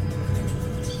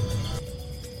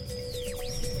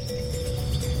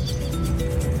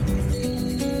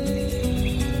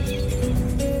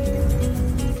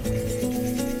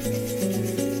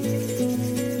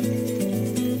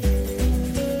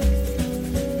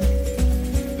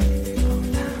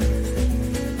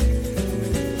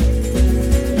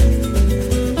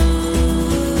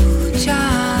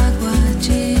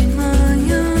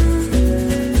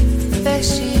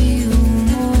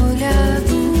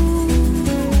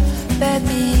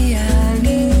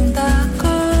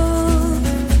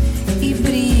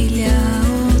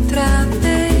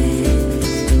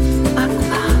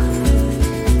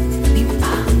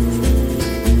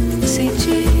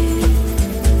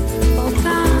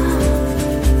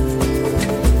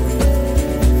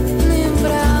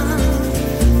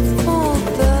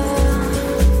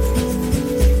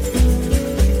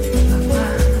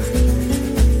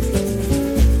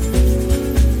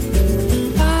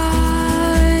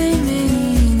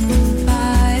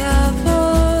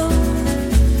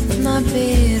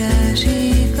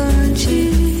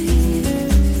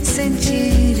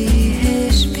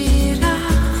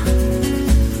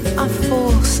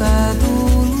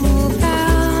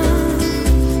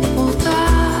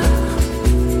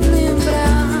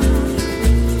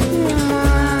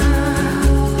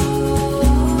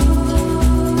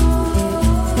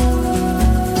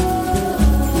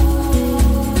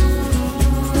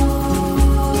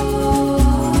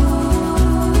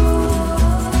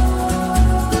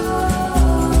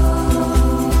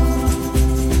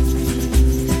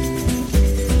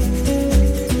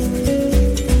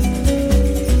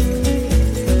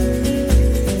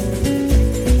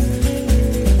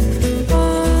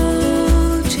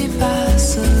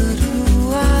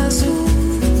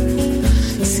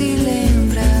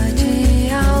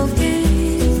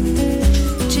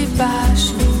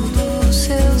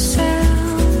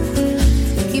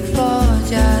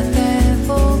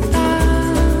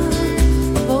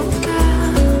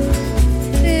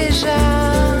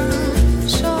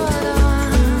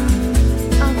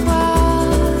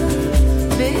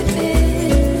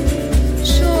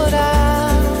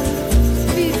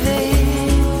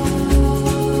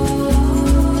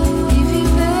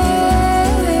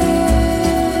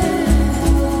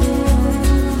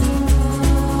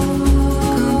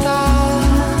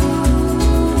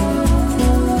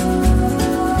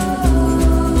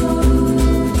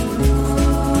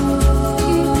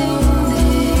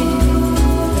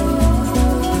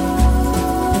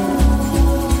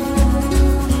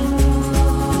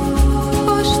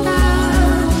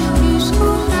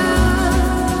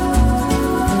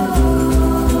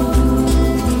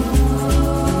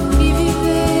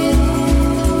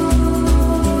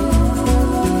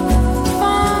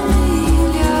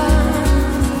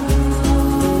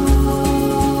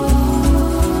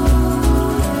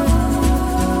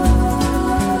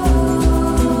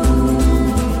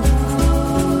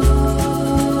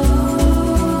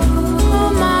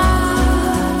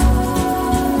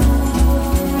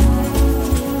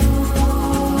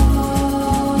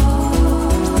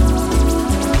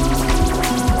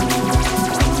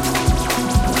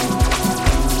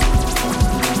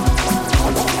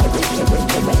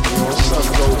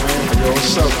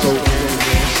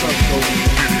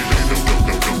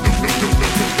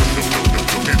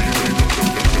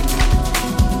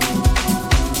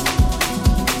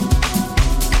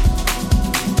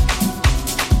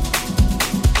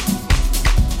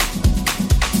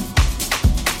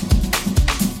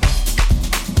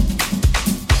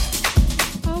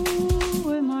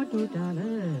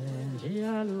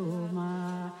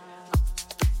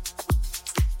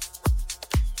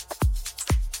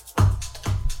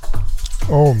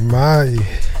 Oh my.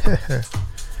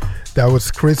 That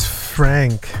was Chris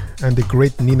Frank and the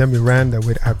great Nina Miranda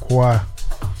with Aqua.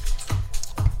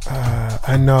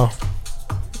 I know.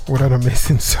 What an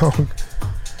amazing song.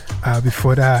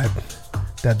 Before that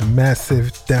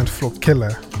massive dance floor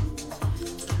killer.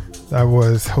 That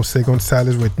was Jose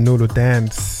Gonzalez with Nolo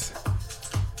Dance.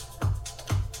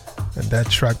 And that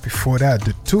track before that,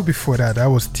 the two before that, that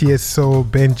was TSO,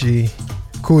 Benji,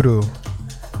 Kudu,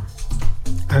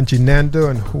 Angie Nando,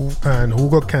 and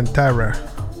Hugo Cantara,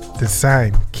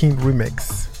 Design, King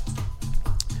Remix.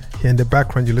 Here in the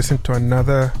background, you listen to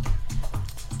another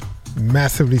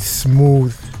massively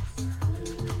smooth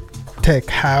tech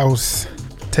house,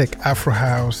 tech Afro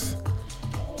house.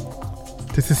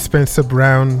 This is Spencer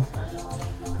Brown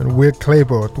and Will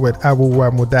Claiborne with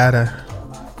Abuwa Modada.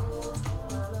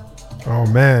 Oh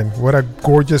man, what a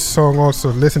gorgeous song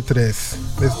also. Listen to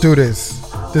this. Let's do this.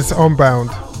 This is Unbound.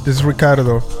 This is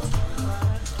Ricardo.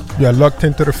 You are locked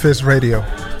into the Fizz Radio.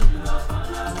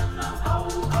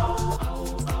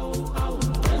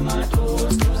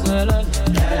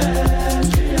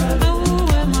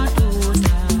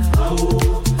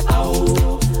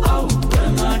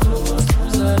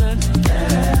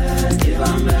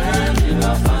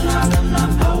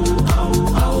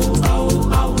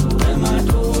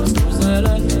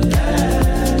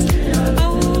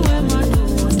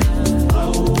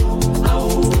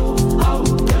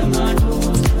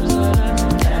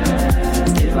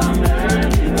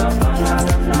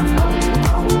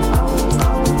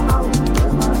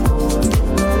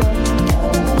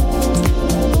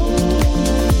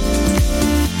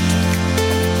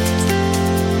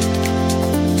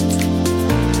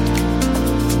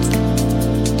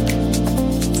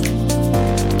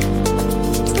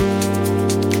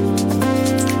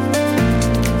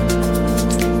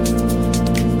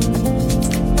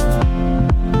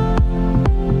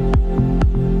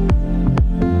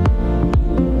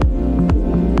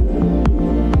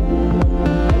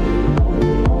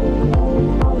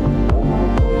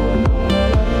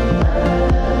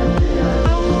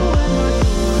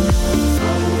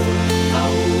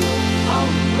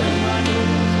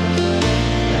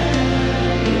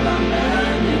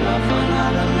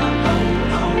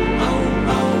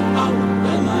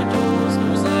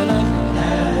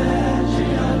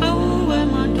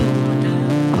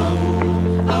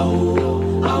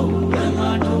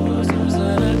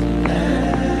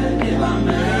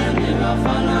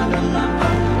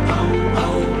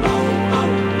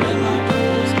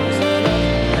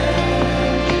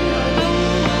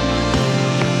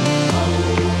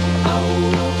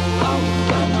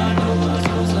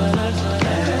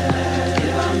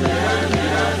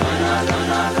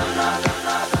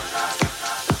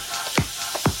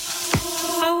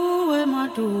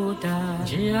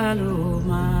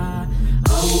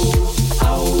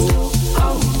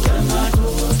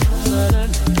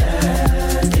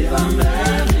 If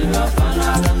I'm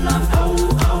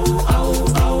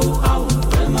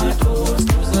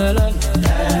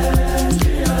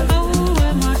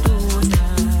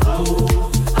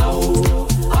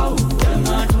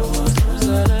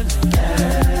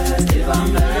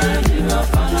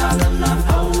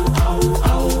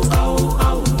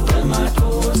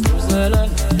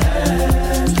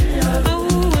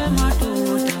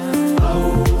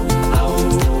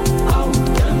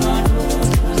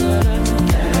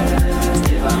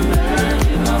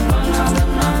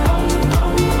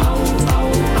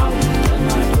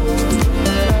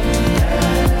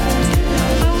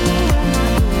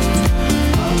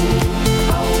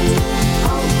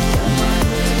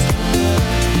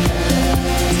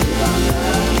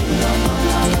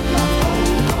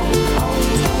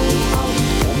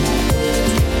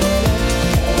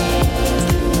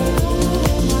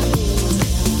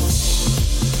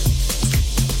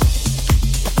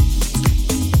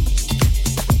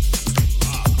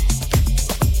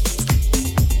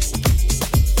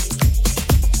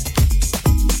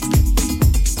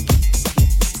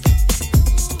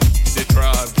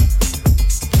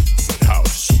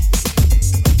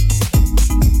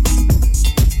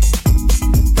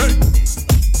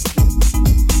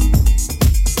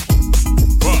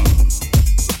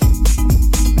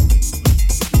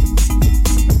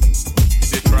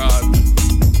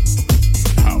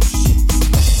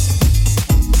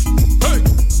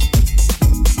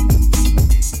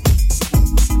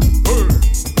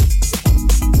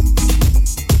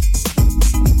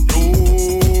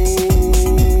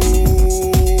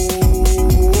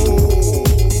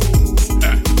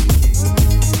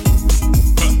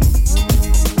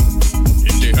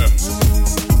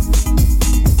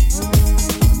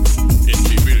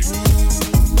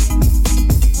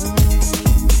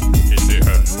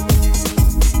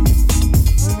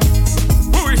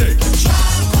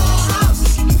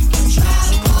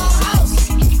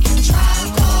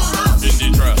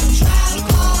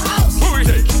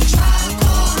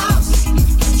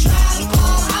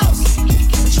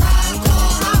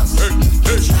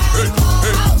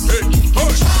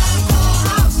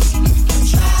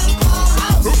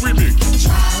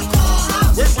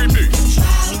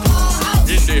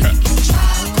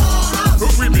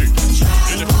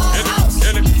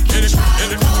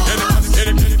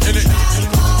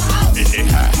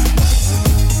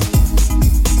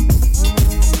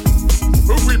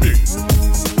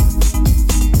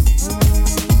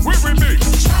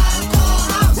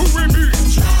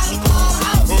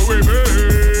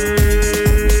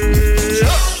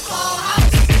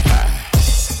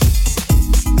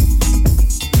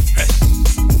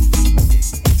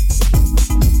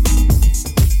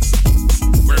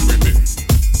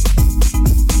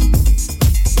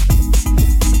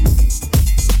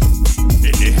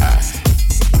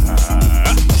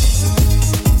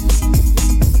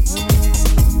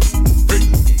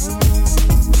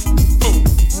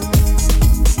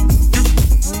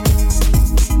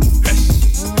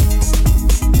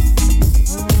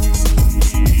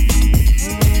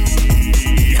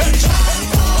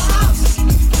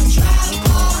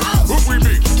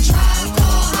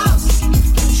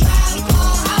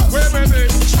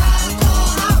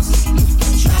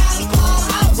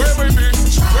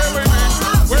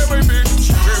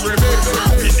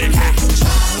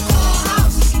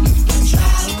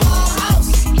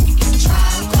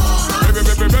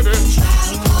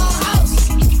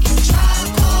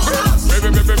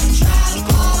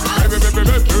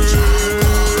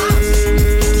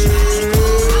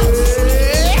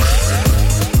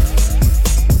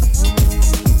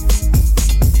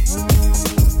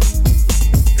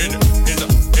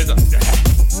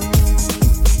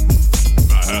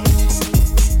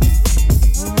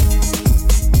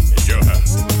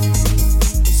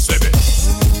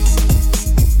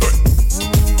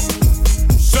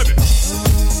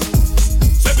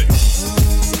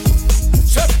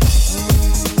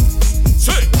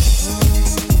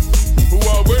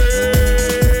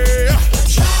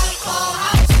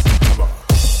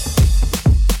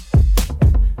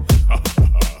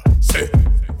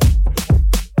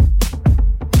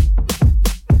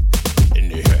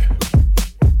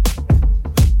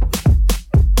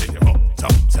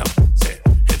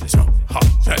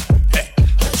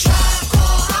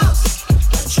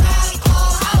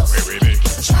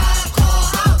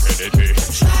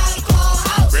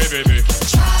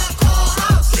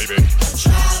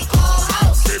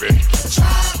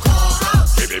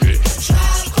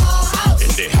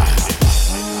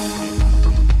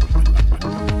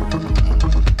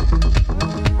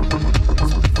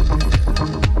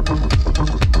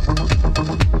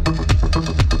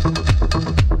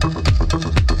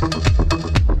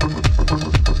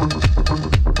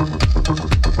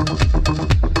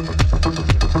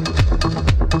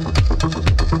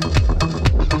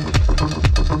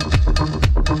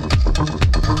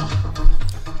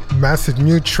massive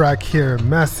new track here,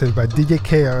 massive by DJ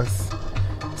Chaos,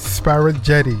 Spiral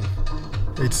Jetty.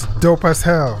 It's dope as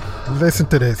hell. Listen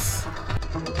to this.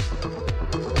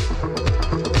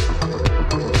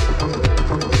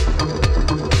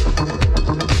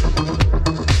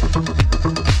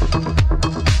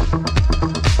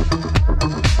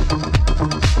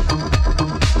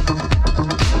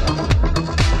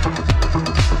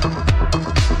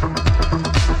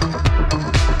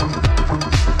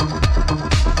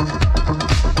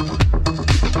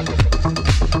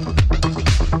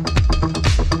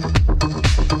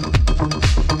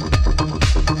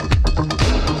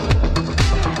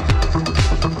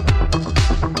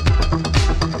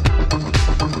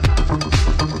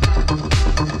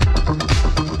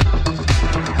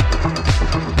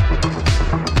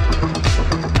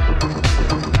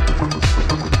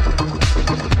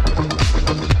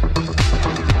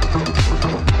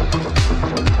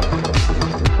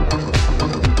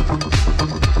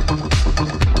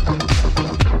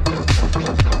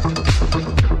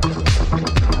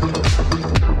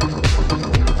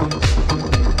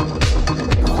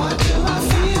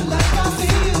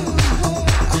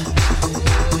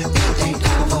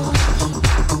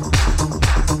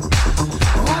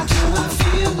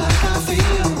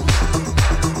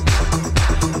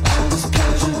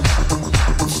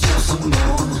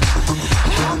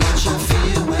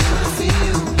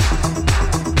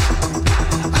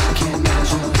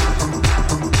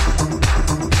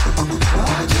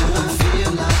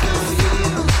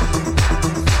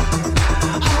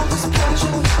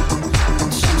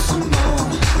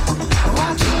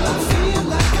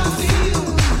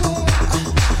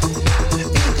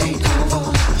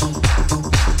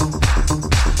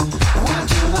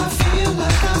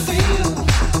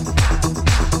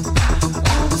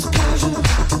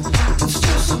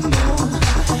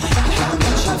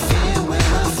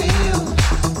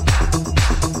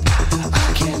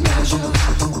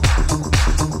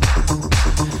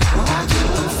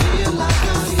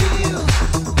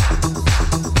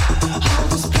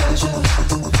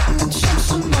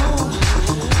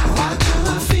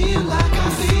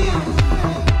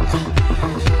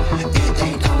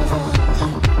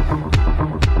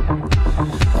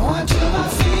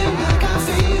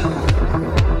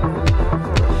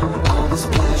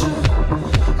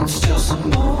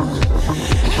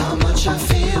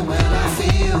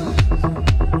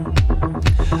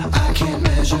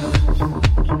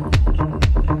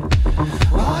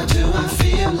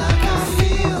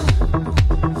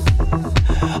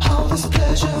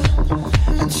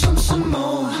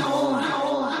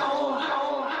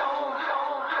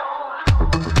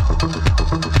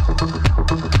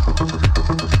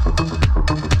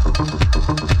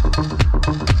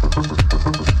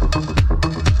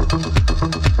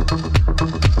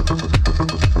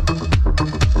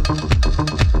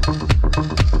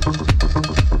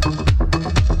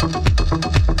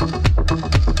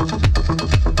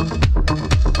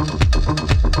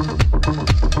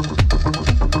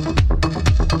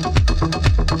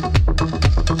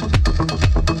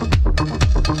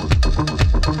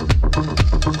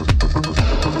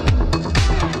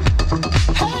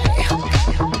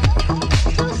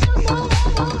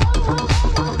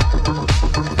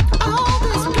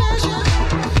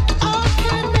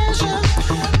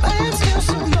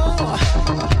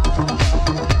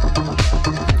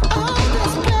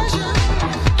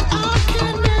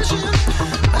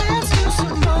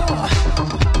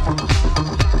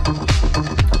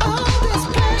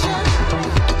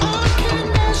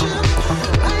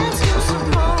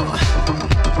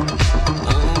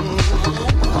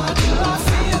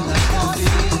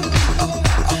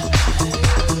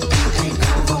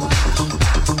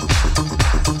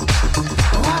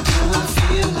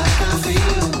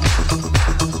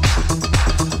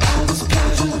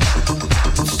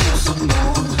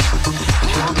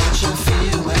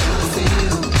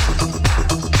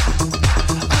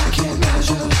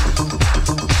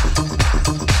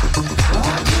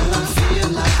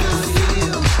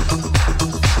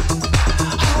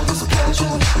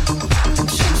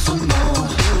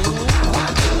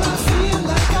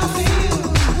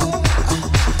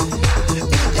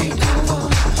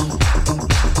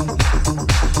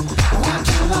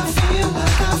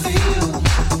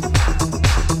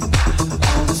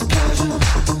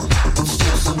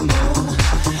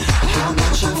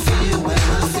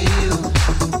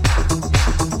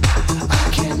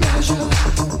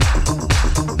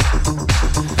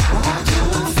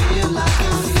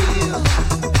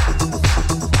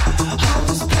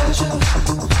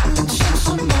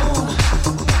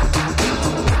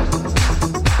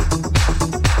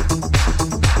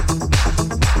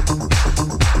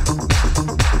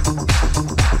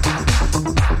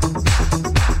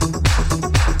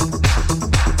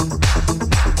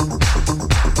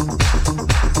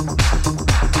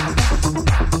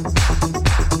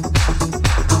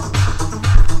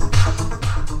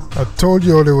 told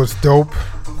you all it was dope.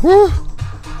 Woo!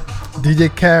 DJ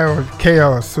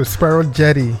Chaos with Spiral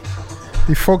Jetty.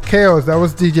 Before Chaos, that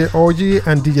was DJ OG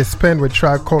and DJ Spen with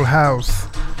Tribe Called House.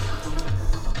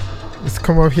 Let's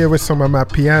come up here with some of my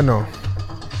piano.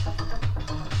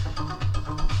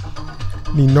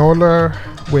 Ninola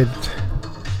with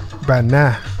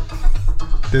Bana.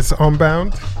 This is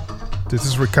Unbound. This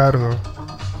is Ricardo.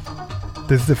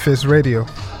 This is the Fizz Radio.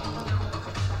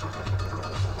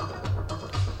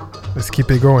 Let's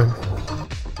keep it going.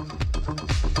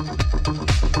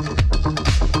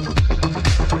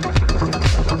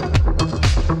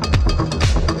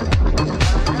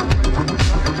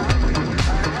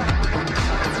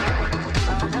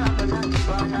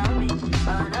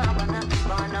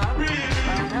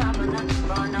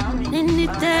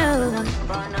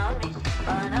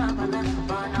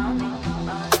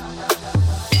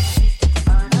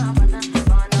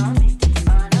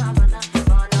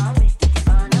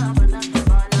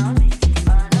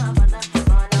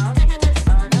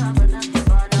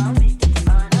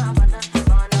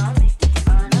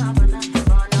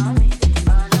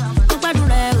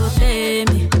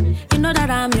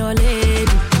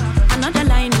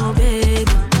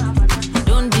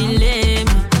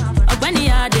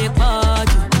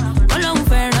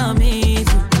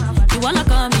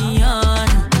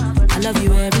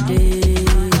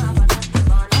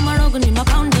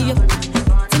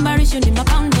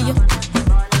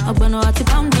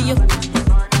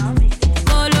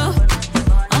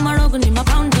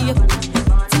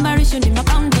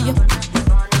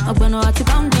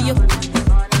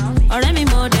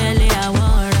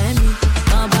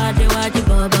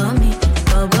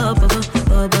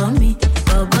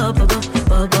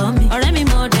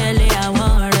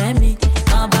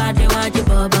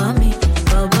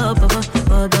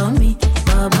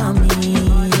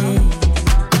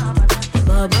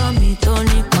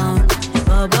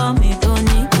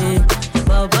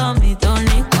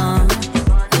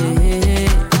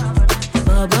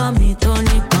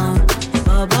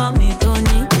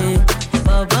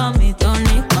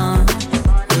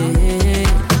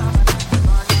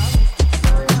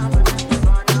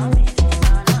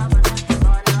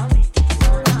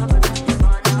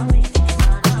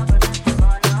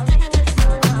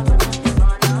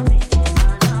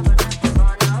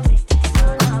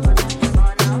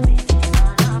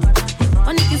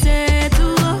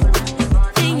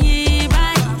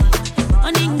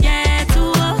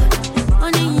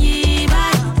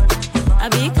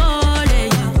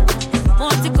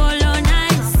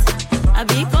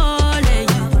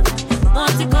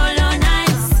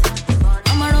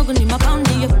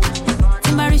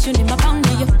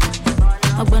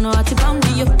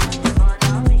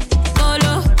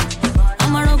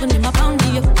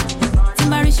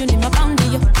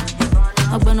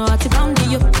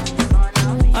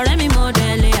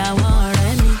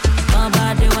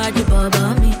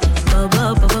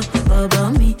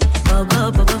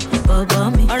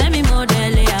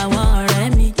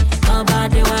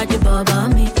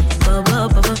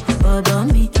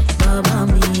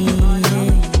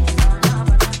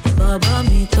 Baba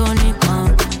mi tó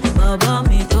nípọn, baba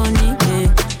mi tó nípọn.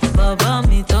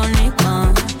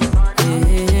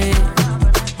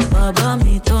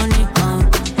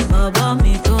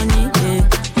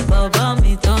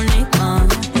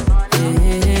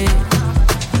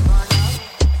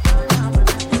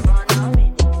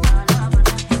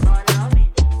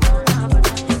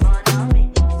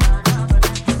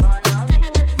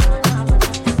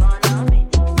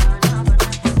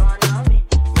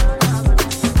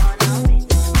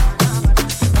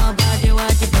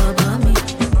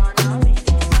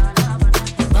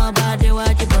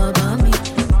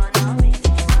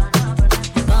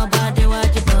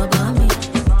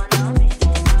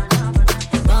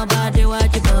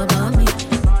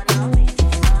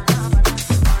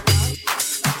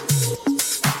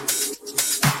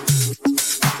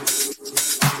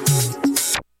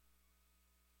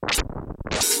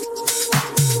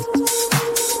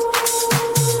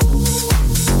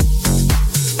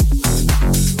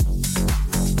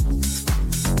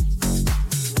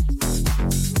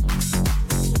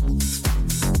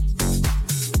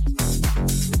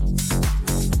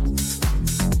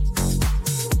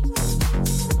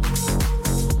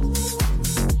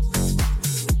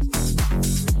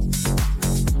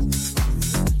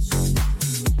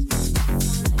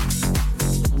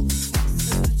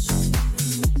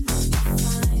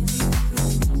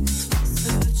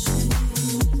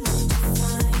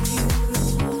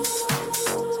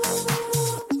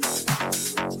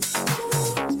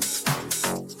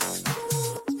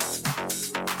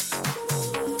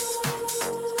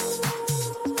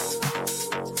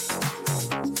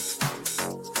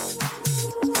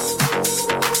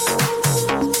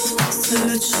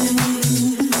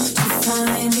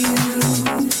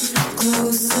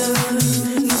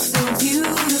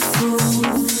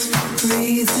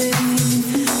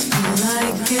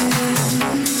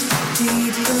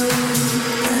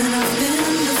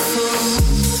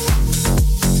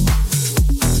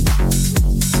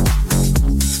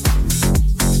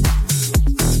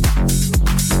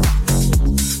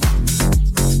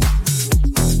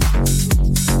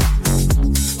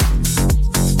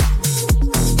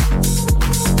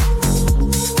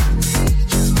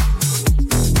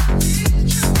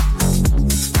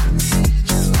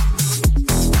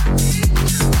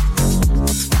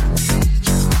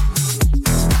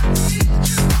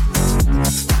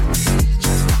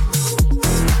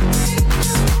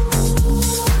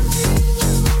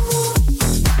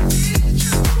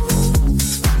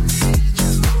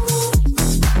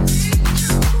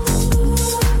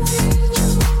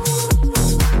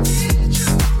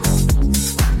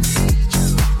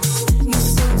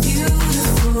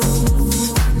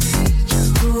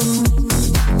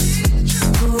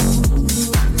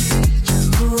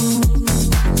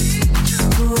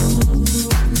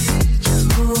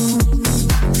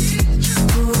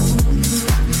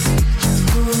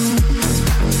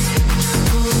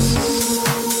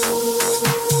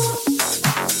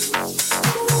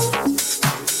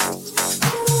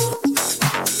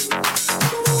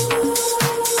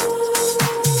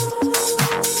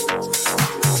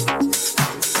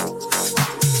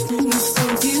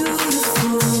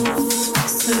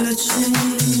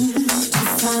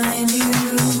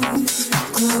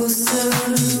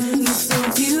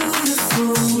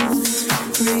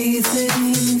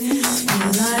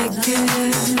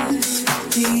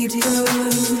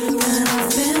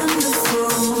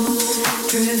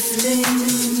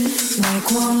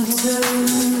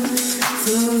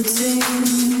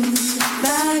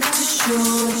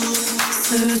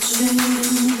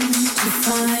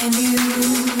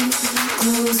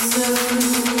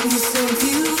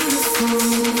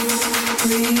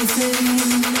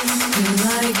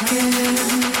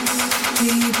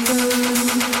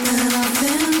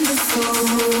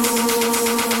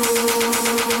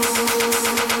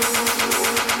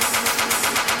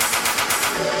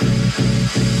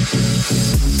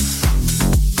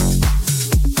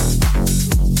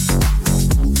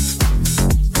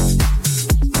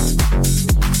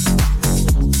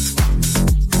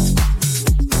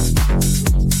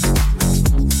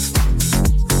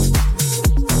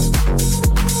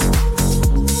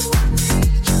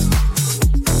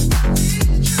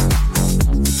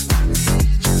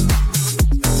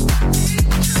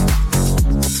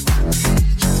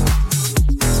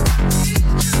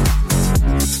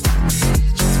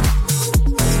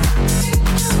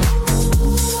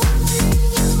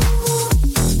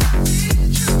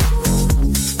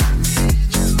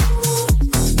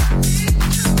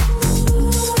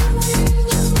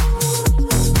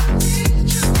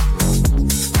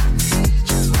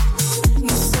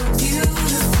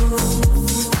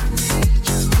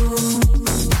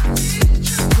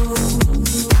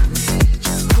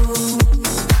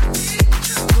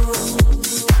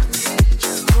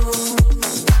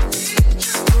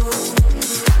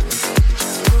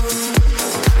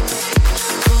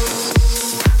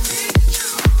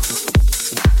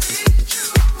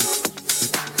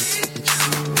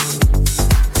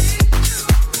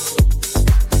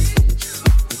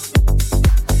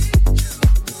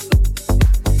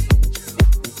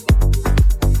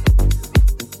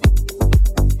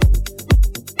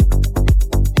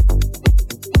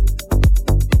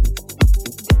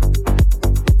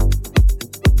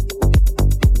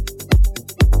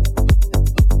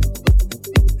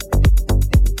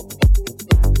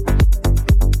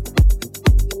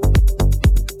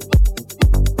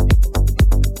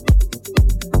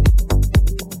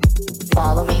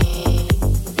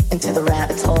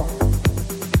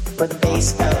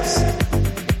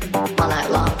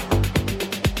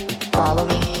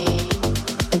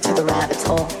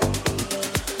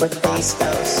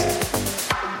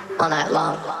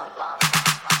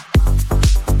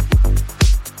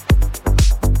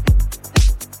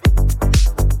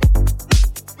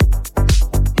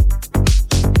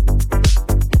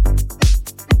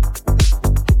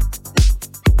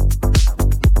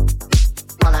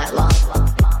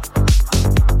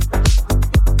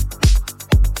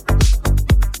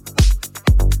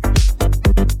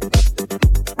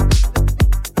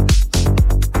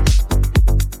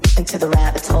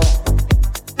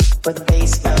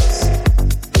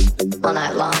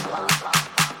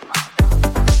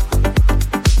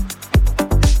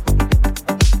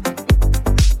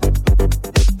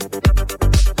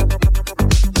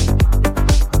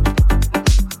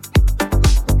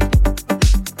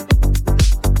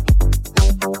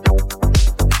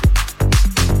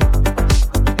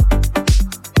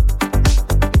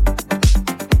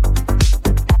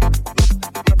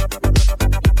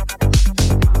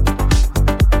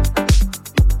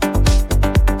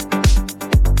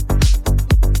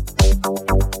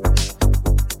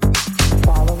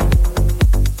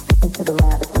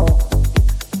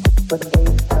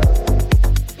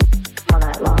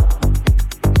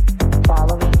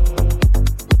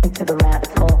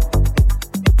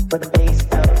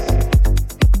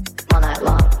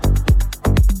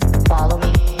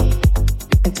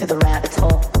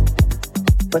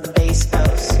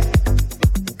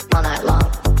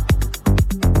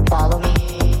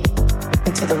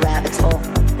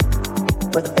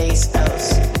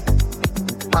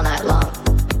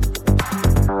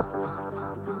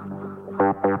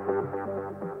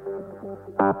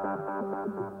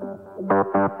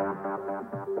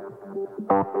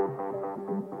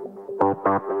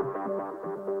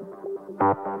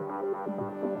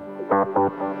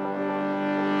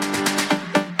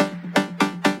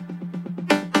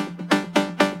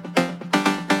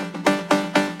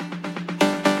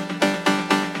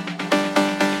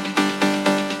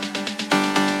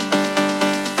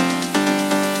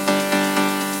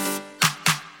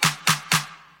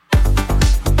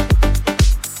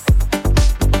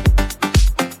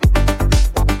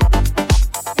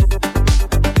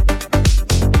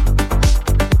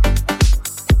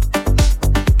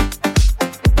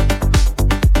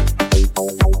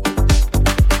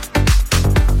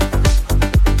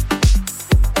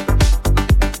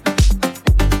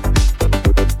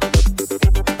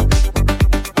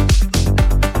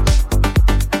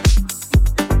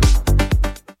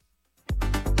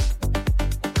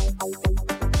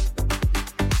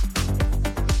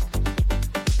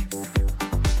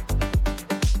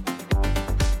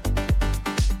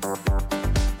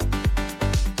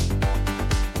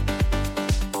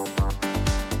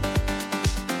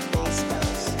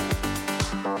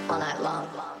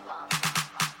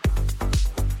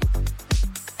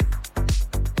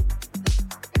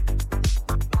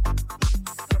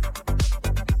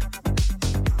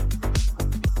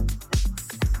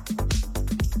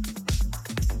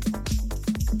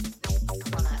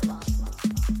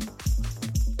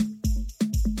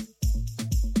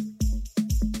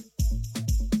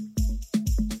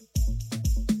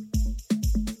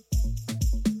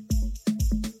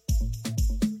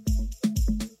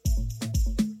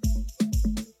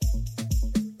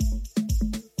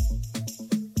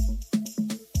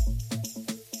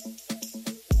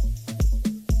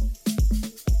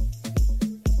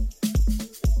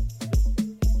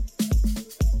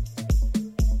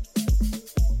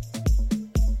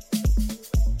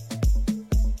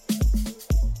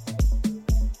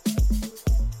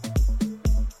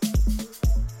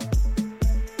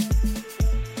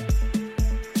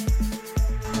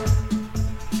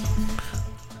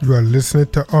 You are listening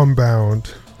to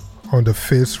Unbound on the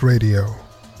Face Radio,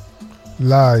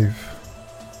 live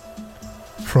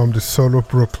from the soul of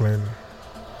Brooklyn.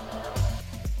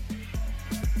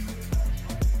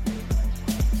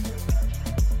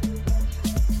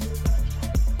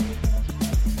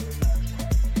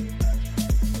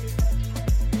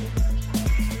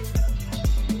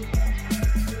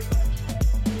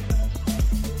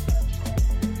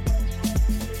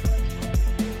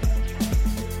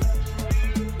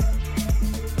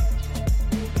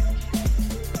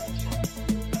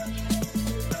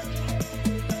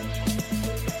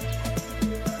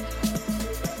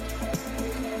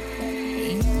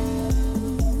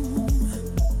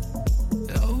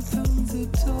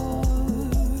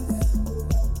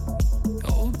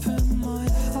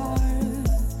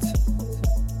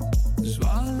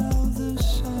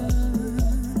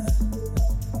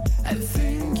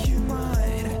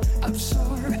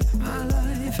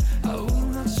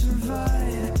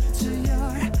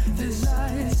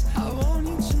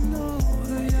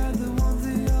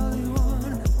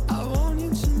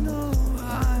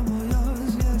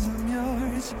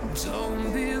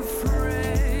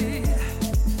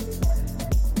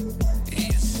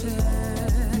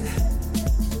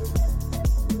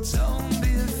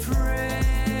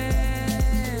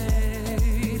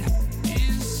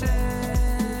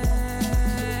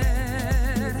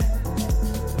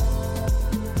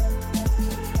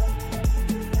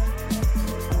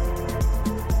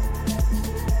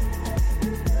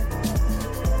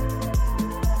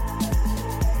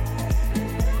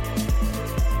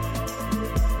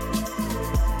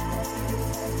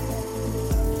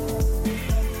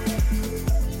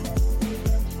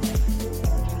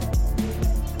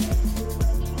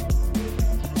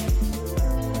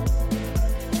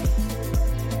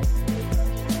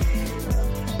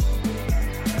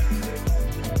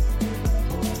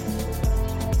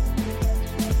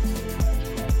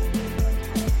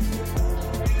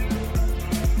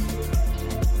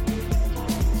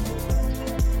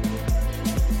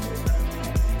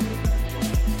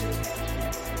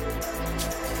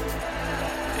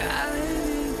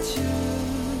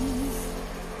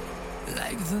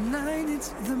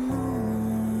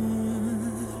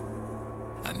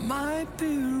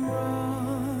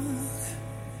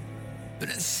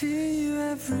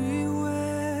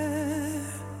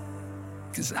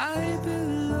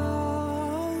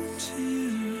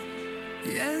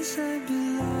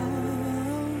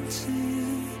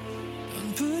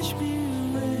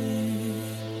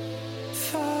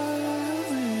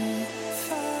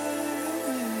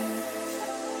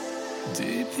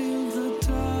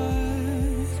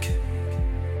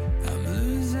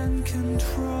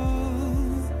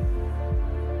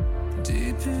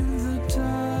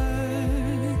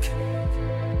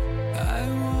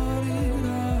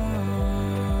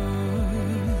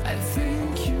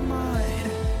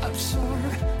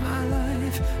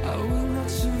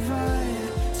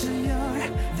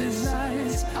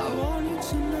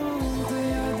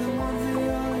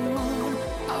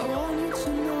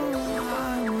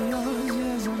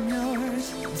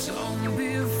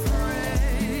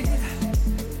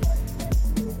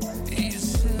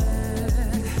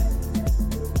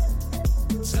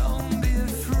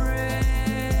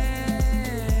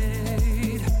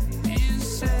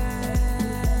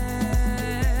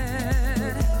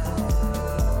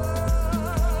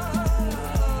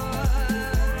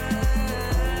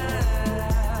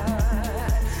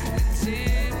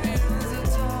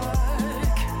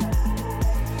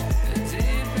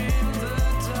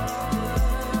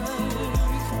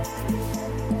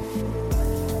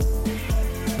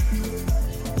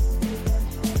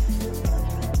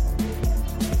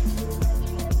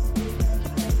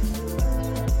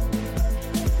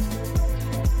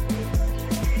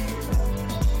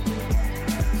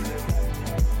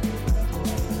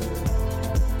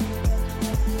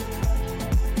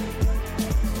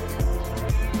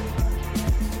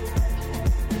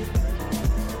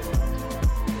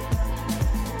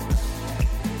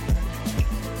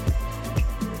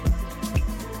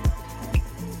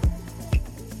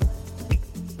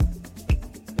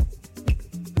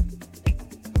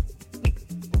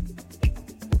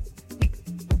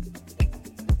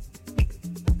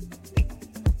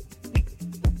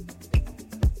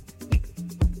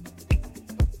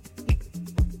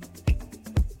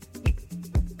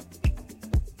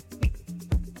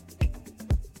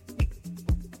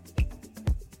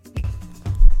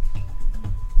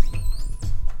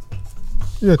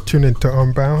 You're tuning to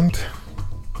Unbound.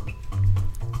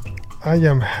 I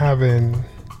am having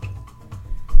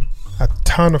a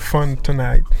ton of fun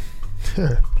tonight.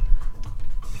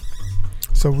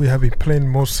 So we have been playing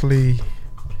mostly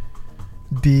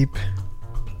deep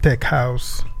tech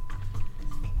house.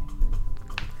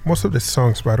 Most of the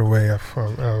songs, by the way,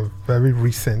 are very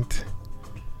recent.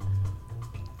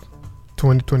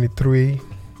 2023,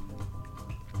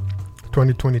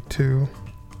 2022.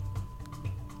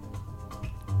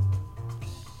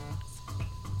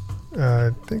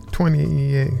 I think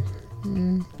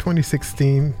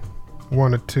 2016,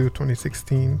 one or two,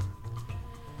 2016.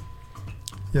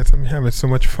 Yes, I'm having so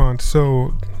much fun.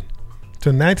 So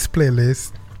tonight's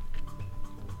playlist,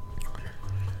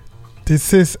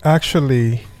 this is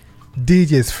actually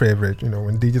DJ's favorite. You know,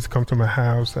 when DJs come to my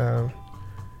house,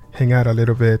 hang out a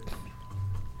little bit,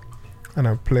 and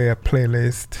I'll play a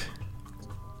playlist,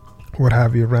 what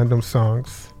have you, random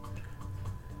songs.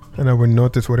 And I would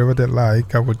notice whatever they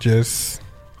like, I would just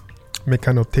make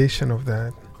a notation of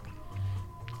that.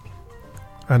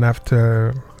 And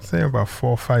after, say, about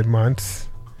 4 or 5 months,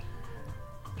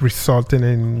 resulting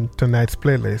in tonight's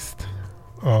playlist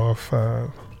of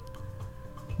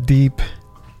deep,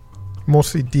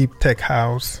 mostly deep tech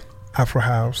house, Afro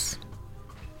house.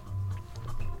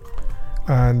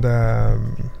 And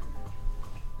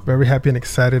very happy and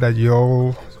excited that you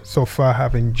all so far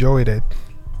have enjoyed it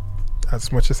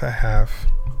as much as I have.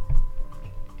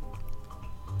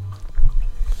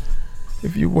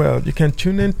 If you will, you can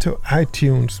tune in to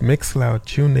iTunes, Mixcloud,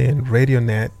 TuneIn,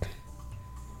 RadioNet,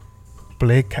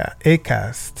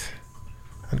 Acast,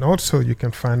 and also you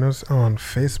can find us on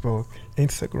Facebook,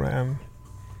 Instagram,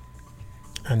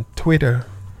 and Twitter,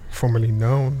 formerly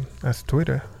known as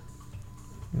Twitter,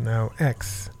 now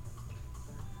X.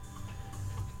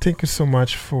 Thank you so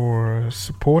much for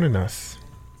supporting us.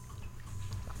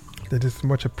 That is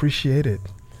much appreciated.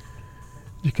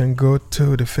 You can go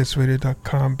to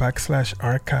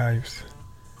thefaceradio.com/archives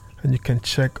and you can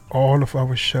check all of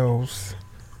our shows.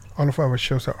 All of our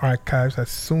shows are archived as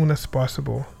soon as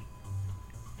possible.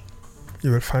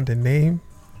 You will find the name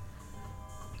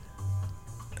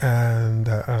and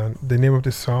the name of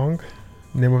the song,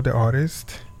 name of the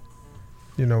artist.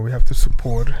 You know, we have to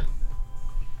support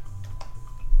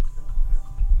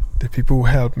the people who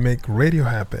help make radio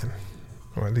happen.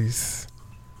 Or at least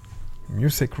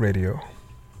music radio.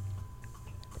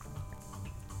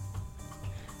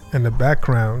 In the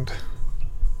background,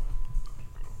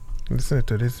 listen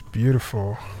to this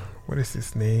beautiful, what is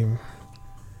his name?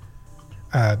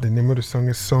 The name of the song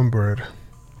is Songbird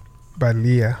by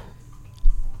Leah.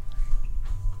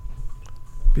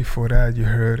 Before that, you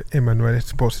heard Emmanuel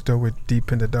Esposito with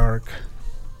Deep in the Dark.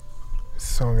 This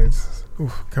song is,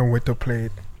 can't wait to play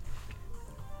it.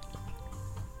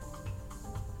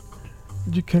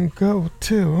 You can go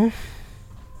to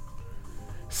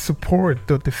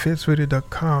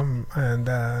support.thefaceradio.com and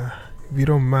if you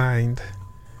don't mind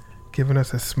giving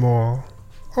us a small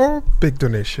or big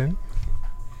donation,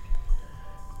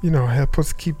 you know, help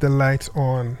us keep the lights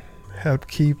on, help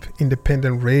keep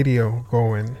independent radio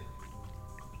going.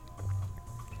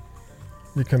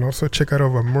 You can also check out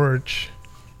our merch.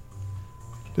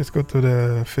 Just go to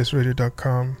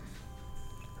thefaceradio.com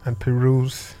and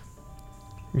peruse.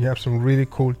 We have some really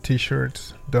cool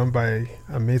t-shirts done by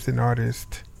amazing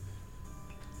artists.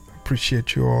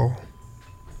 Appreciate you all.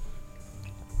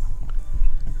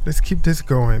 Let's keep this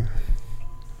going.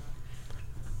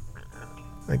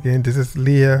 Again, this is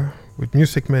Leah with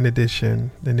Music Man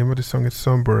Edition. The name of the song is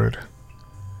Songbird.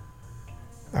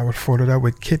 I will follow that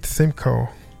with Kit Simcoe,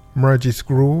 Margie's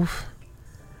Groove,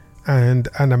 and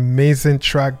an amazing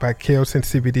track by Chaos and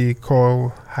CBD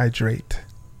called Hydrate.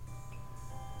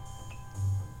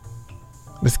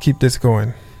 Let's keep this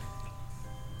going.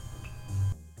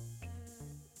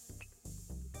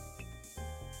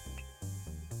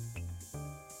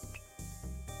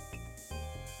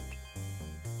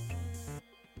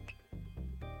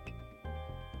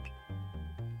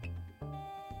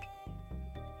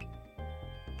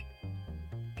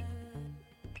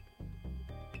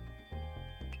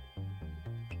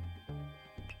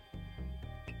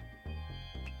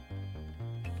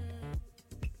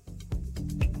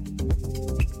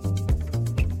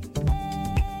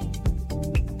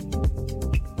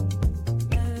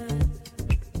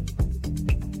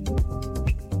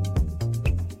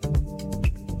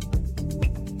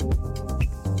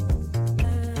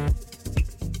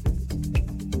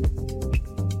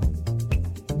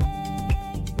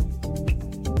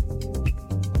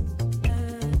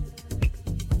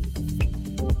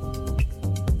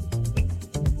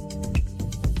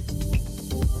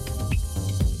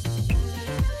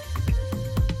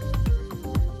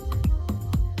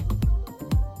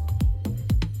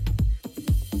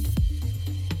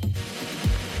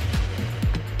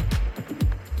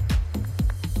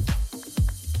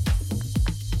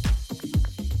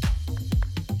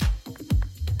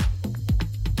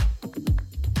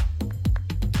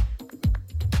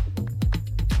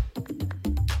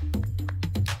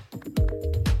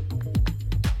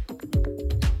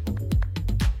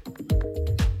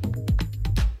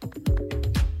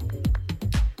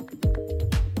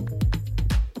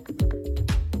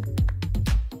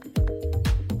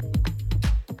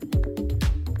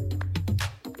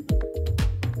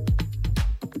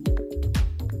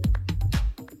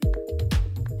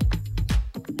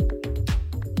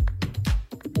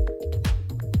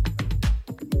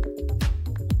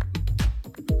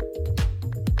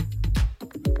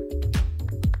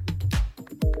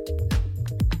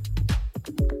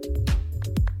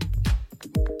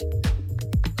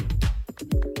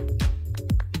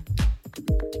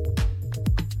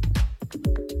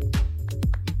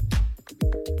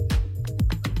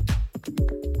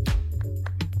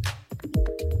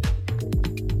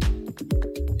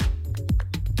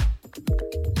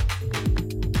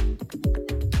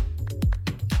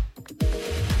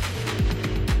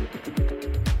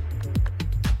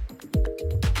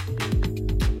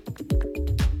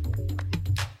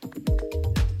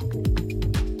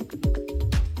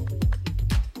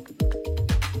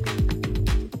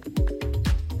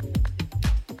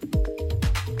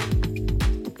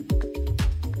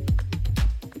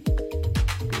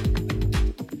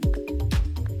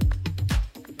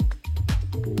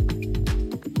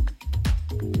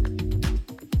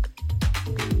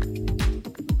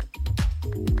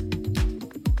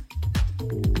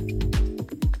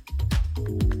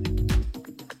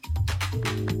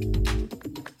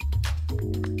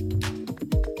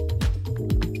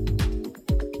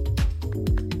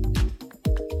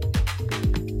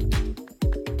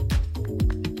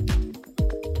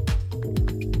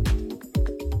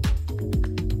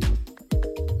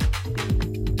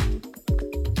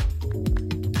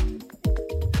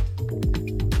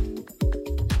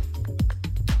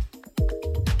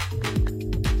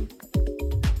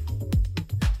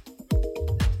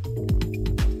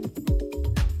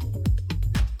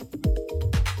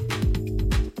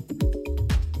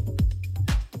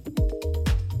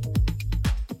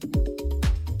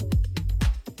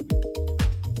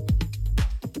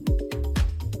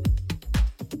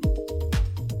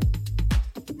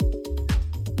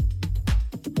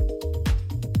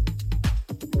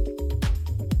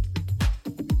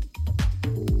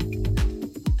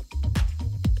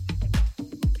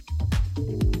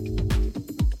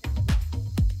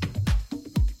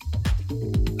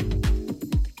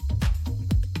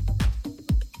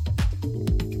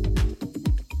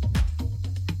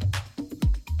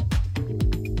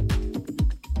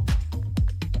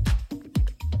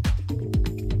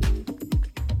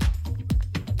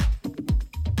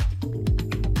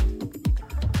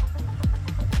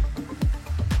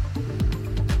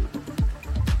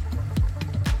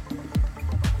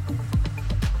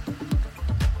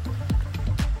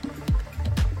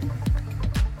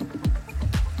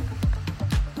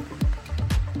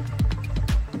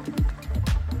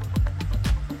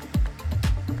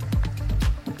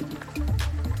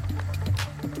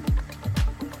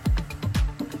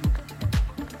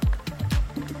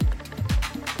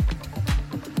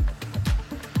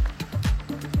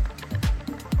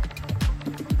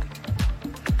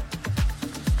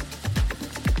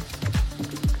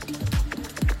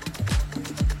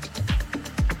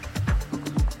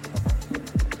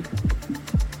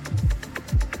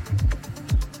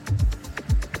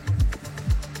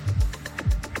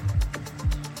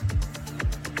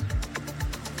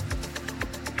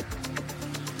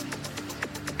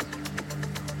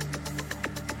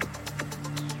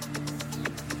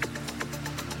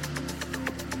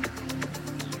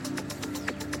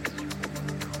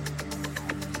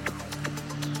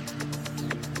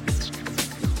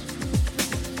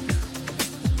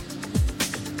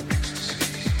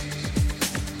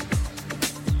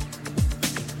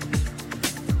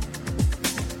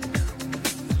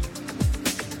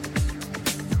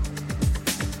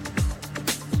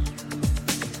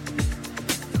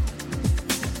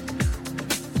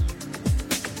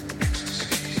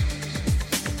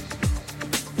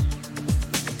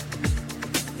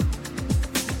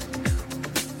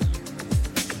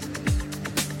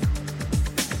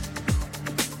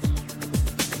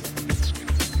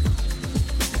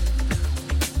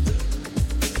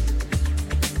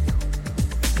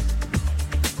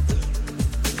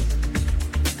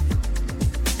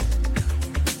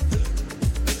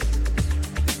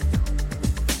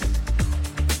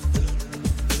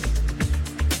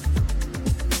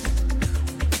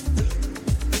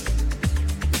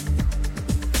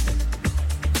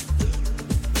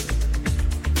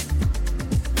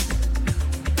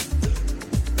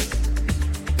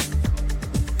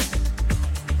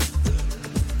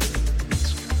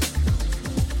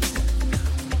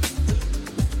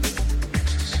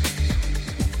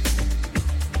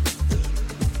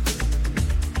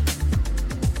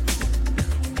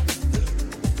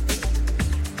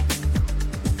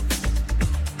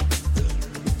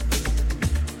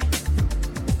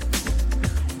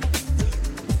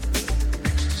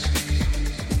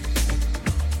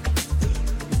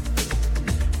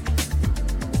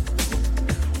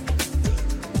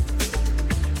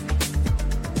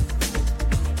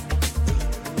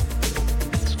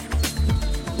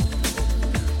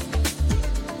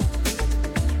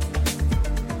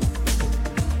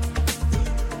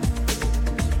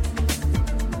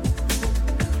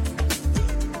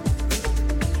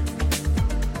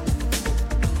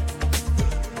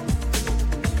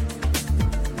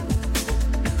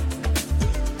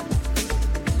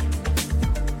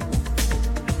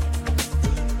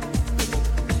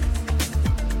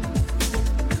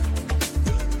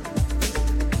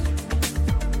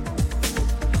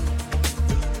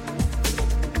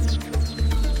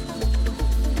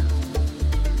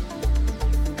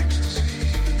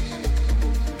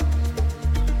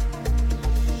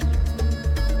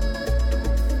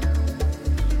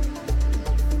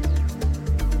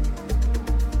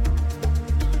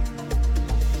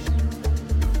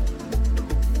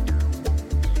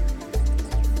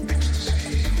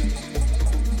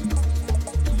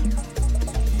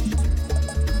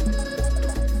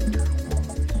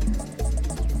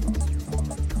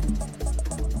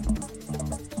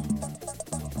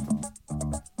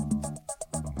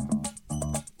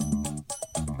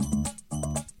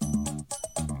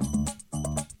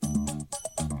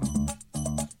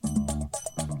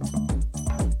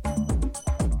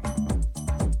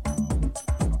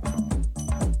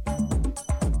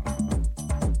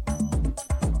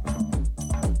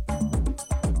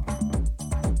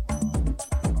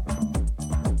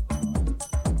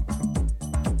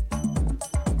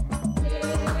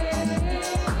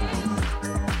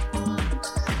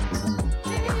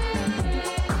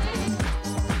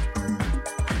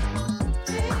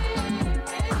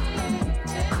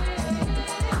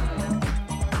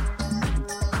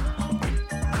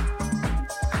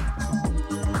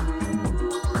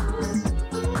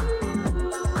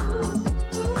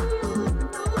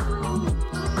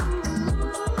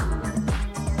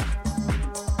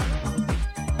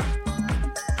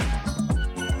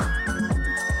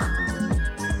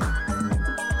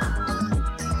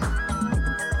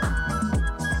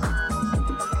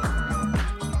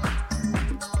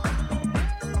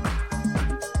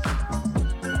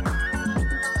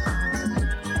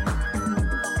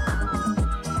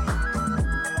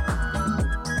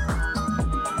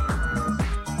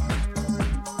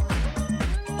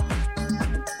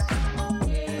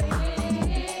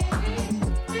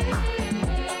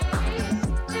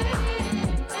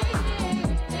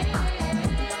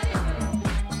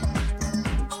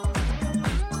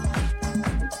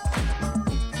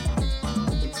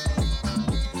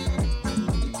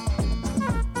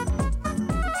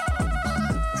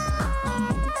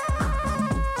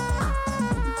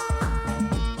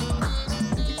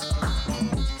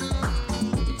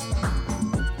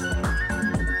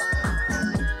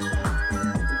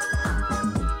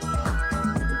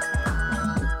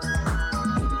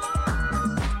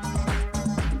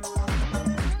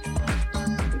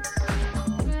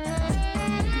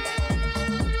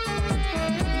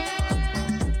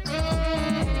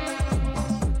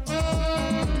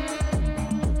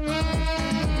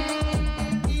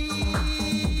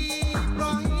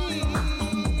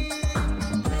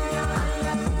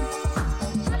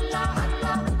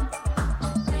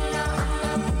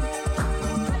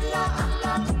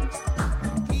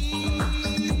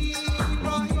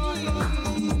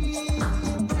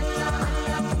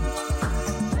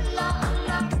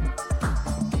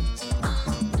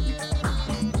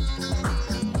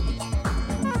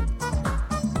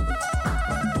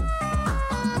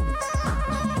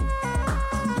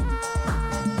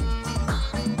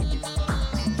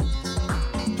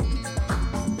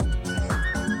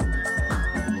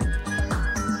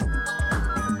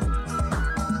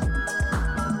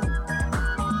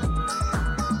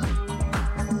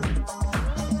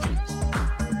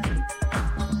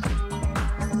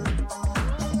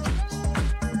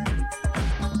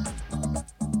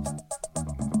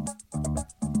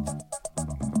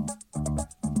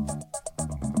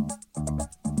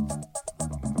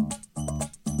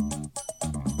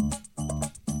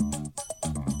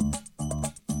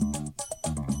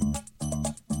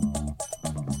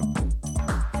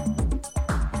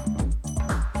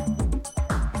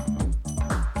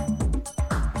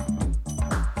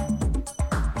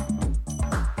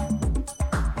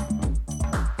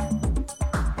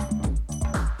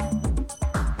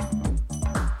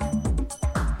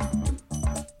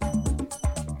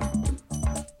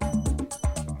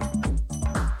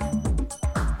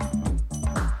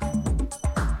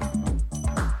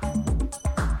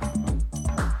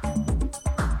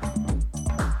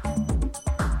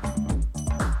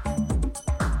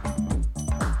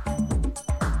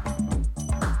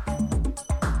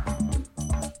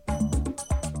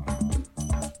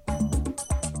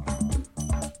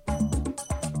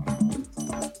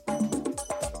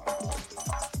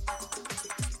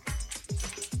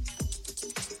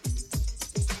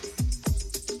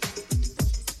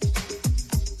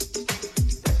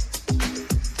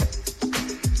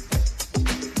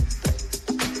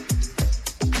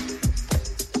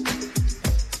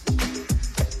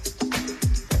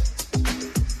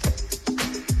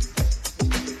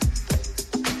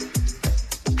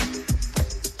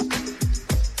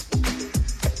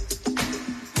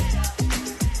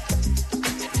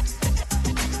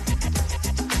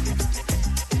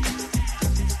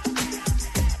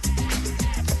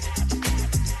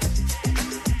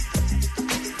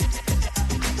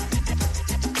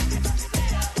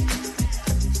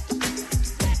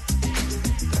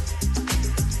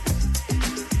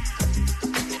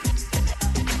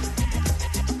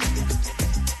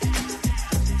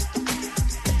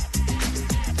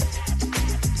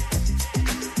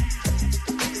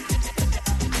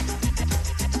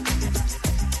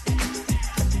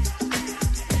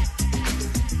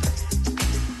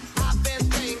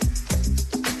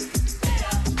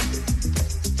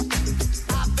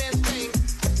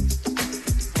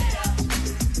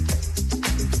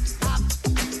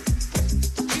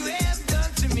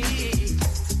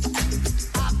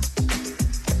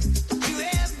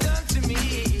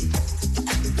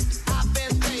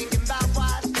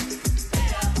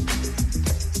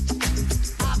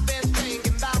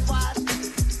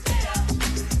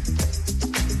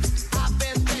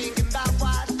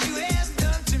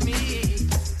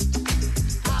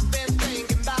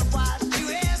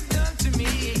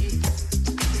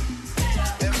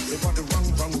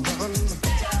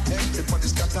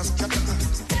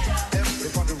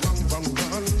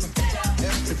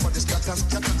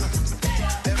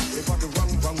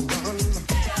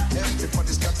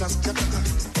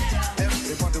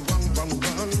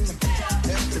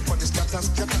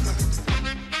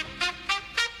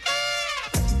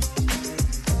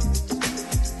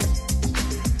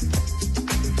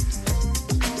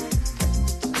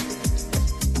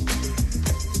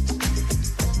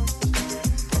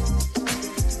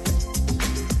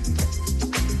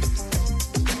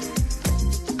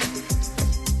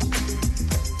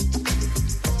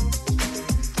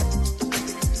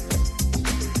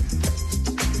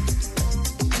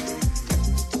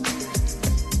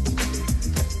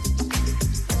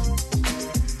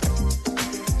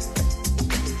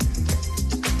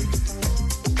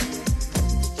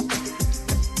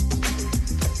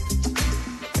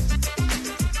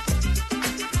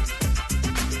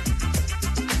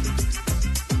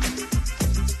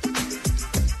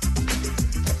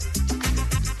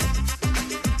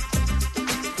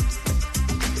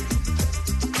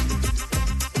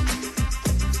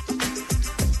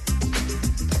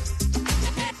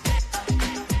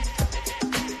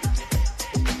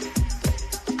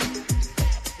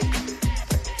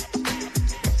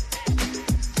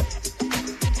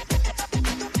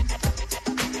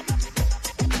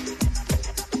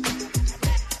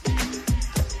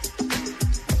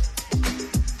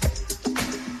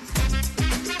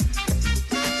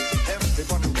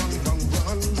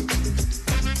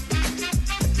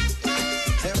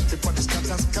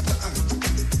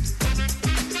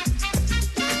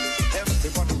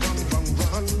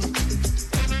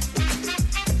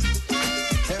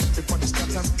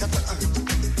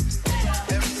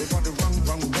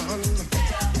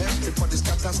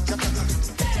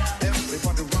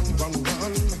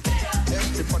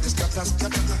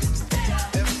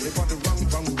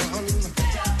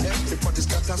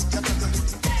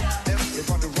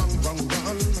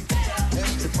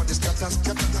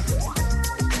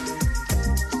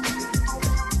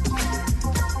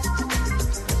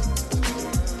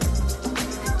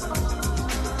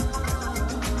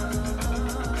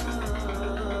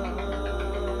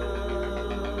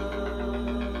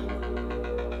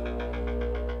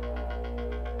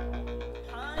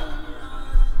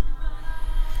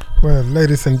 Well,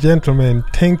 ladies and gentlemen,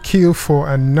 thank you for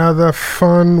another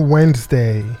fun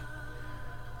Wednesday.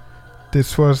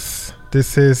 This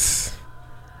is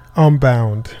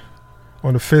Unbound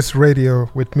on the Face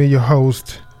Radio with me, your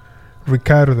host,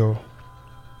 Ricardo.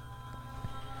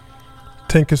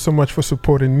 Thank you so much for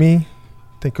supporting me.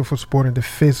 Thank you for supporting the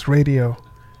Face Radio.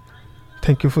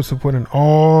 Thank you for supporting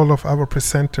all of our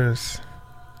presenters.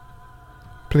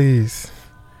 Please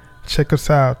check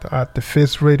us out at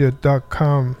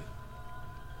thefaceradio.com.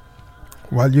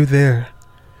 While you're there,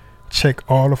 check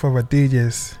all of our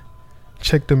DJs.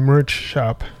 Check the merch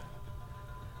shop.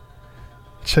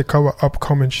 Check our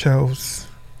upcoming shows.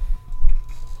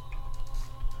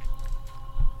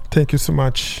 Thank you so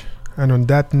much. And on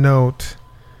that note,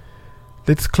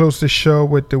 let's close the show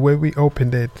with the way we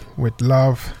opened it, with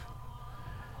love.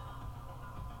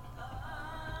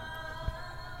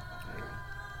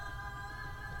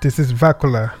 This is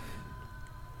Vacula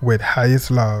with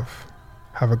Highest Love.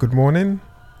 Have a good morning,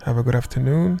 have a good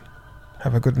afternoon,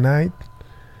 have a good night,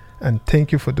 and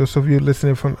thank you for those of you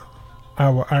listening from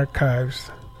our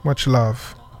archives. Much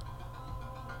love.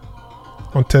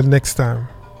 Until next time.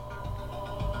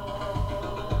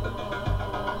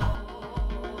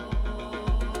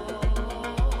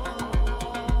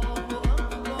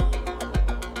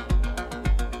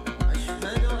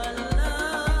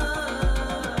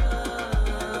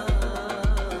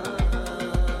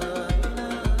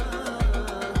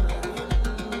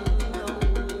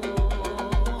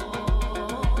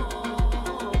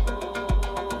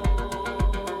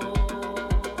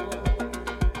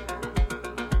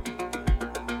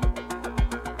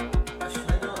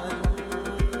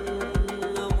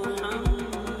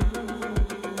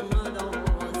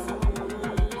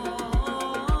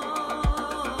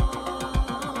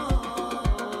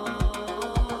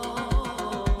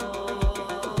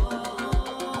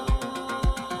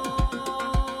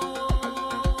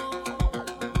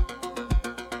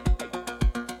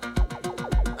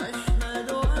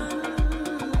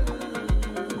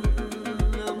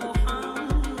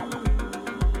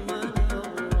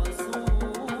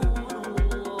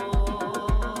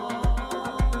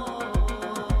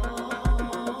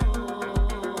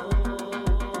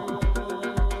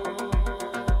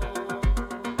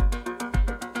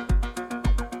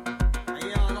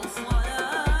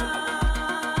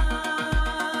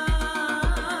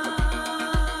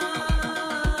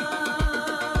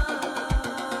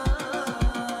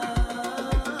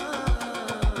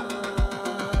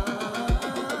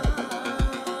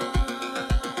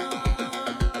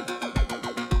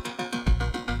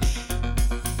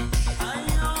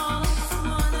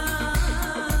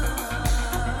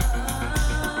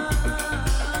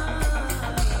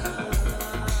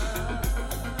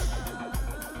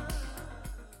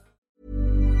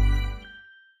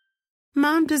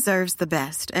 Mom deserves the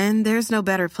best, and there's no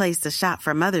better place to shop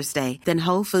for Mother's Day than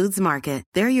Whole Foods Market.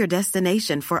 They're your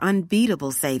destination for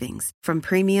unbeatable savings, from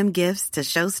premium gifts to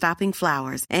show-stopping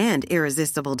flowers and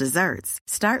irresistible desserts.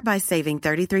 Start by saving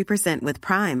 33% with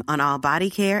Prime on all body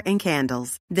care and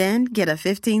candles. Then get a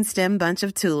 15-stem bunch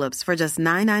of tulips for just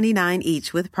 $9.99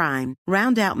 each with Prime.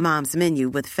 Round out Mom's menu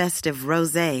with festive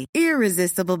rosé,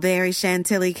 irresistible berry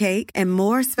chantilly cake, and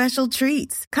more special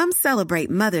treats. Come celebrate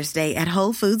Mother's Day at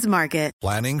Whole Foods Market.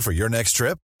 Planning for your next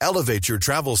trip? Elevate your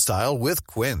travel style with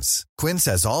Quince. Quince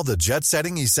has all the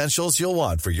jet-setting essentials you'll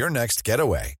want for your next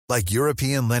getaway, like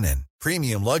European linen,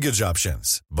 premium luggage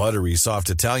options, buttery soft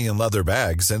Italian leather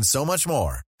bags, and so much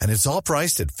more. And it's all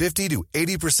priced at 50 to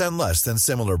 80% less than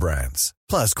similar brands.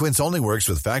 Plus, Quince only works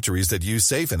with factories that use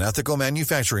safe and ethical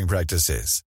manufacturing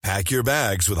practices. Pack your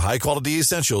bags with high-quality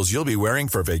essentials you'll be wearing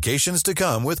for vacations to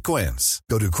come with Quince.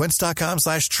 Go to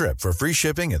quince.com/trip for free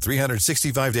shipping and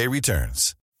 365-day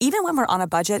returns. Even when we're on a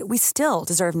budget, we still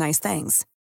deserve nice things.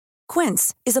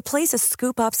 Quince is a place to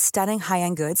scoop up stunning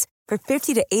high-end goods for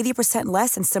 50 to 80%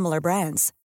 less than similar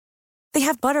brands. They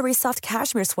have buttery soft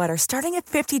cashmere sweaters starting at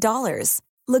 $50,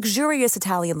 luxurious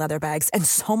Italian leather bags, and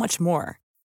so much more.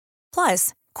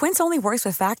 Plus, Quince only works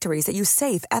with factories that use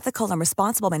safe, ethical, and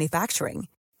responsible manufacturing.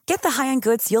 Get the high-end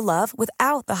goods you'll love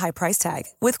without the high price tag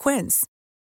with Quince.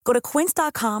 Go to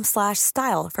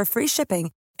quince.com/style for free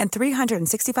shipping and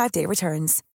 365-day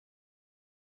returns.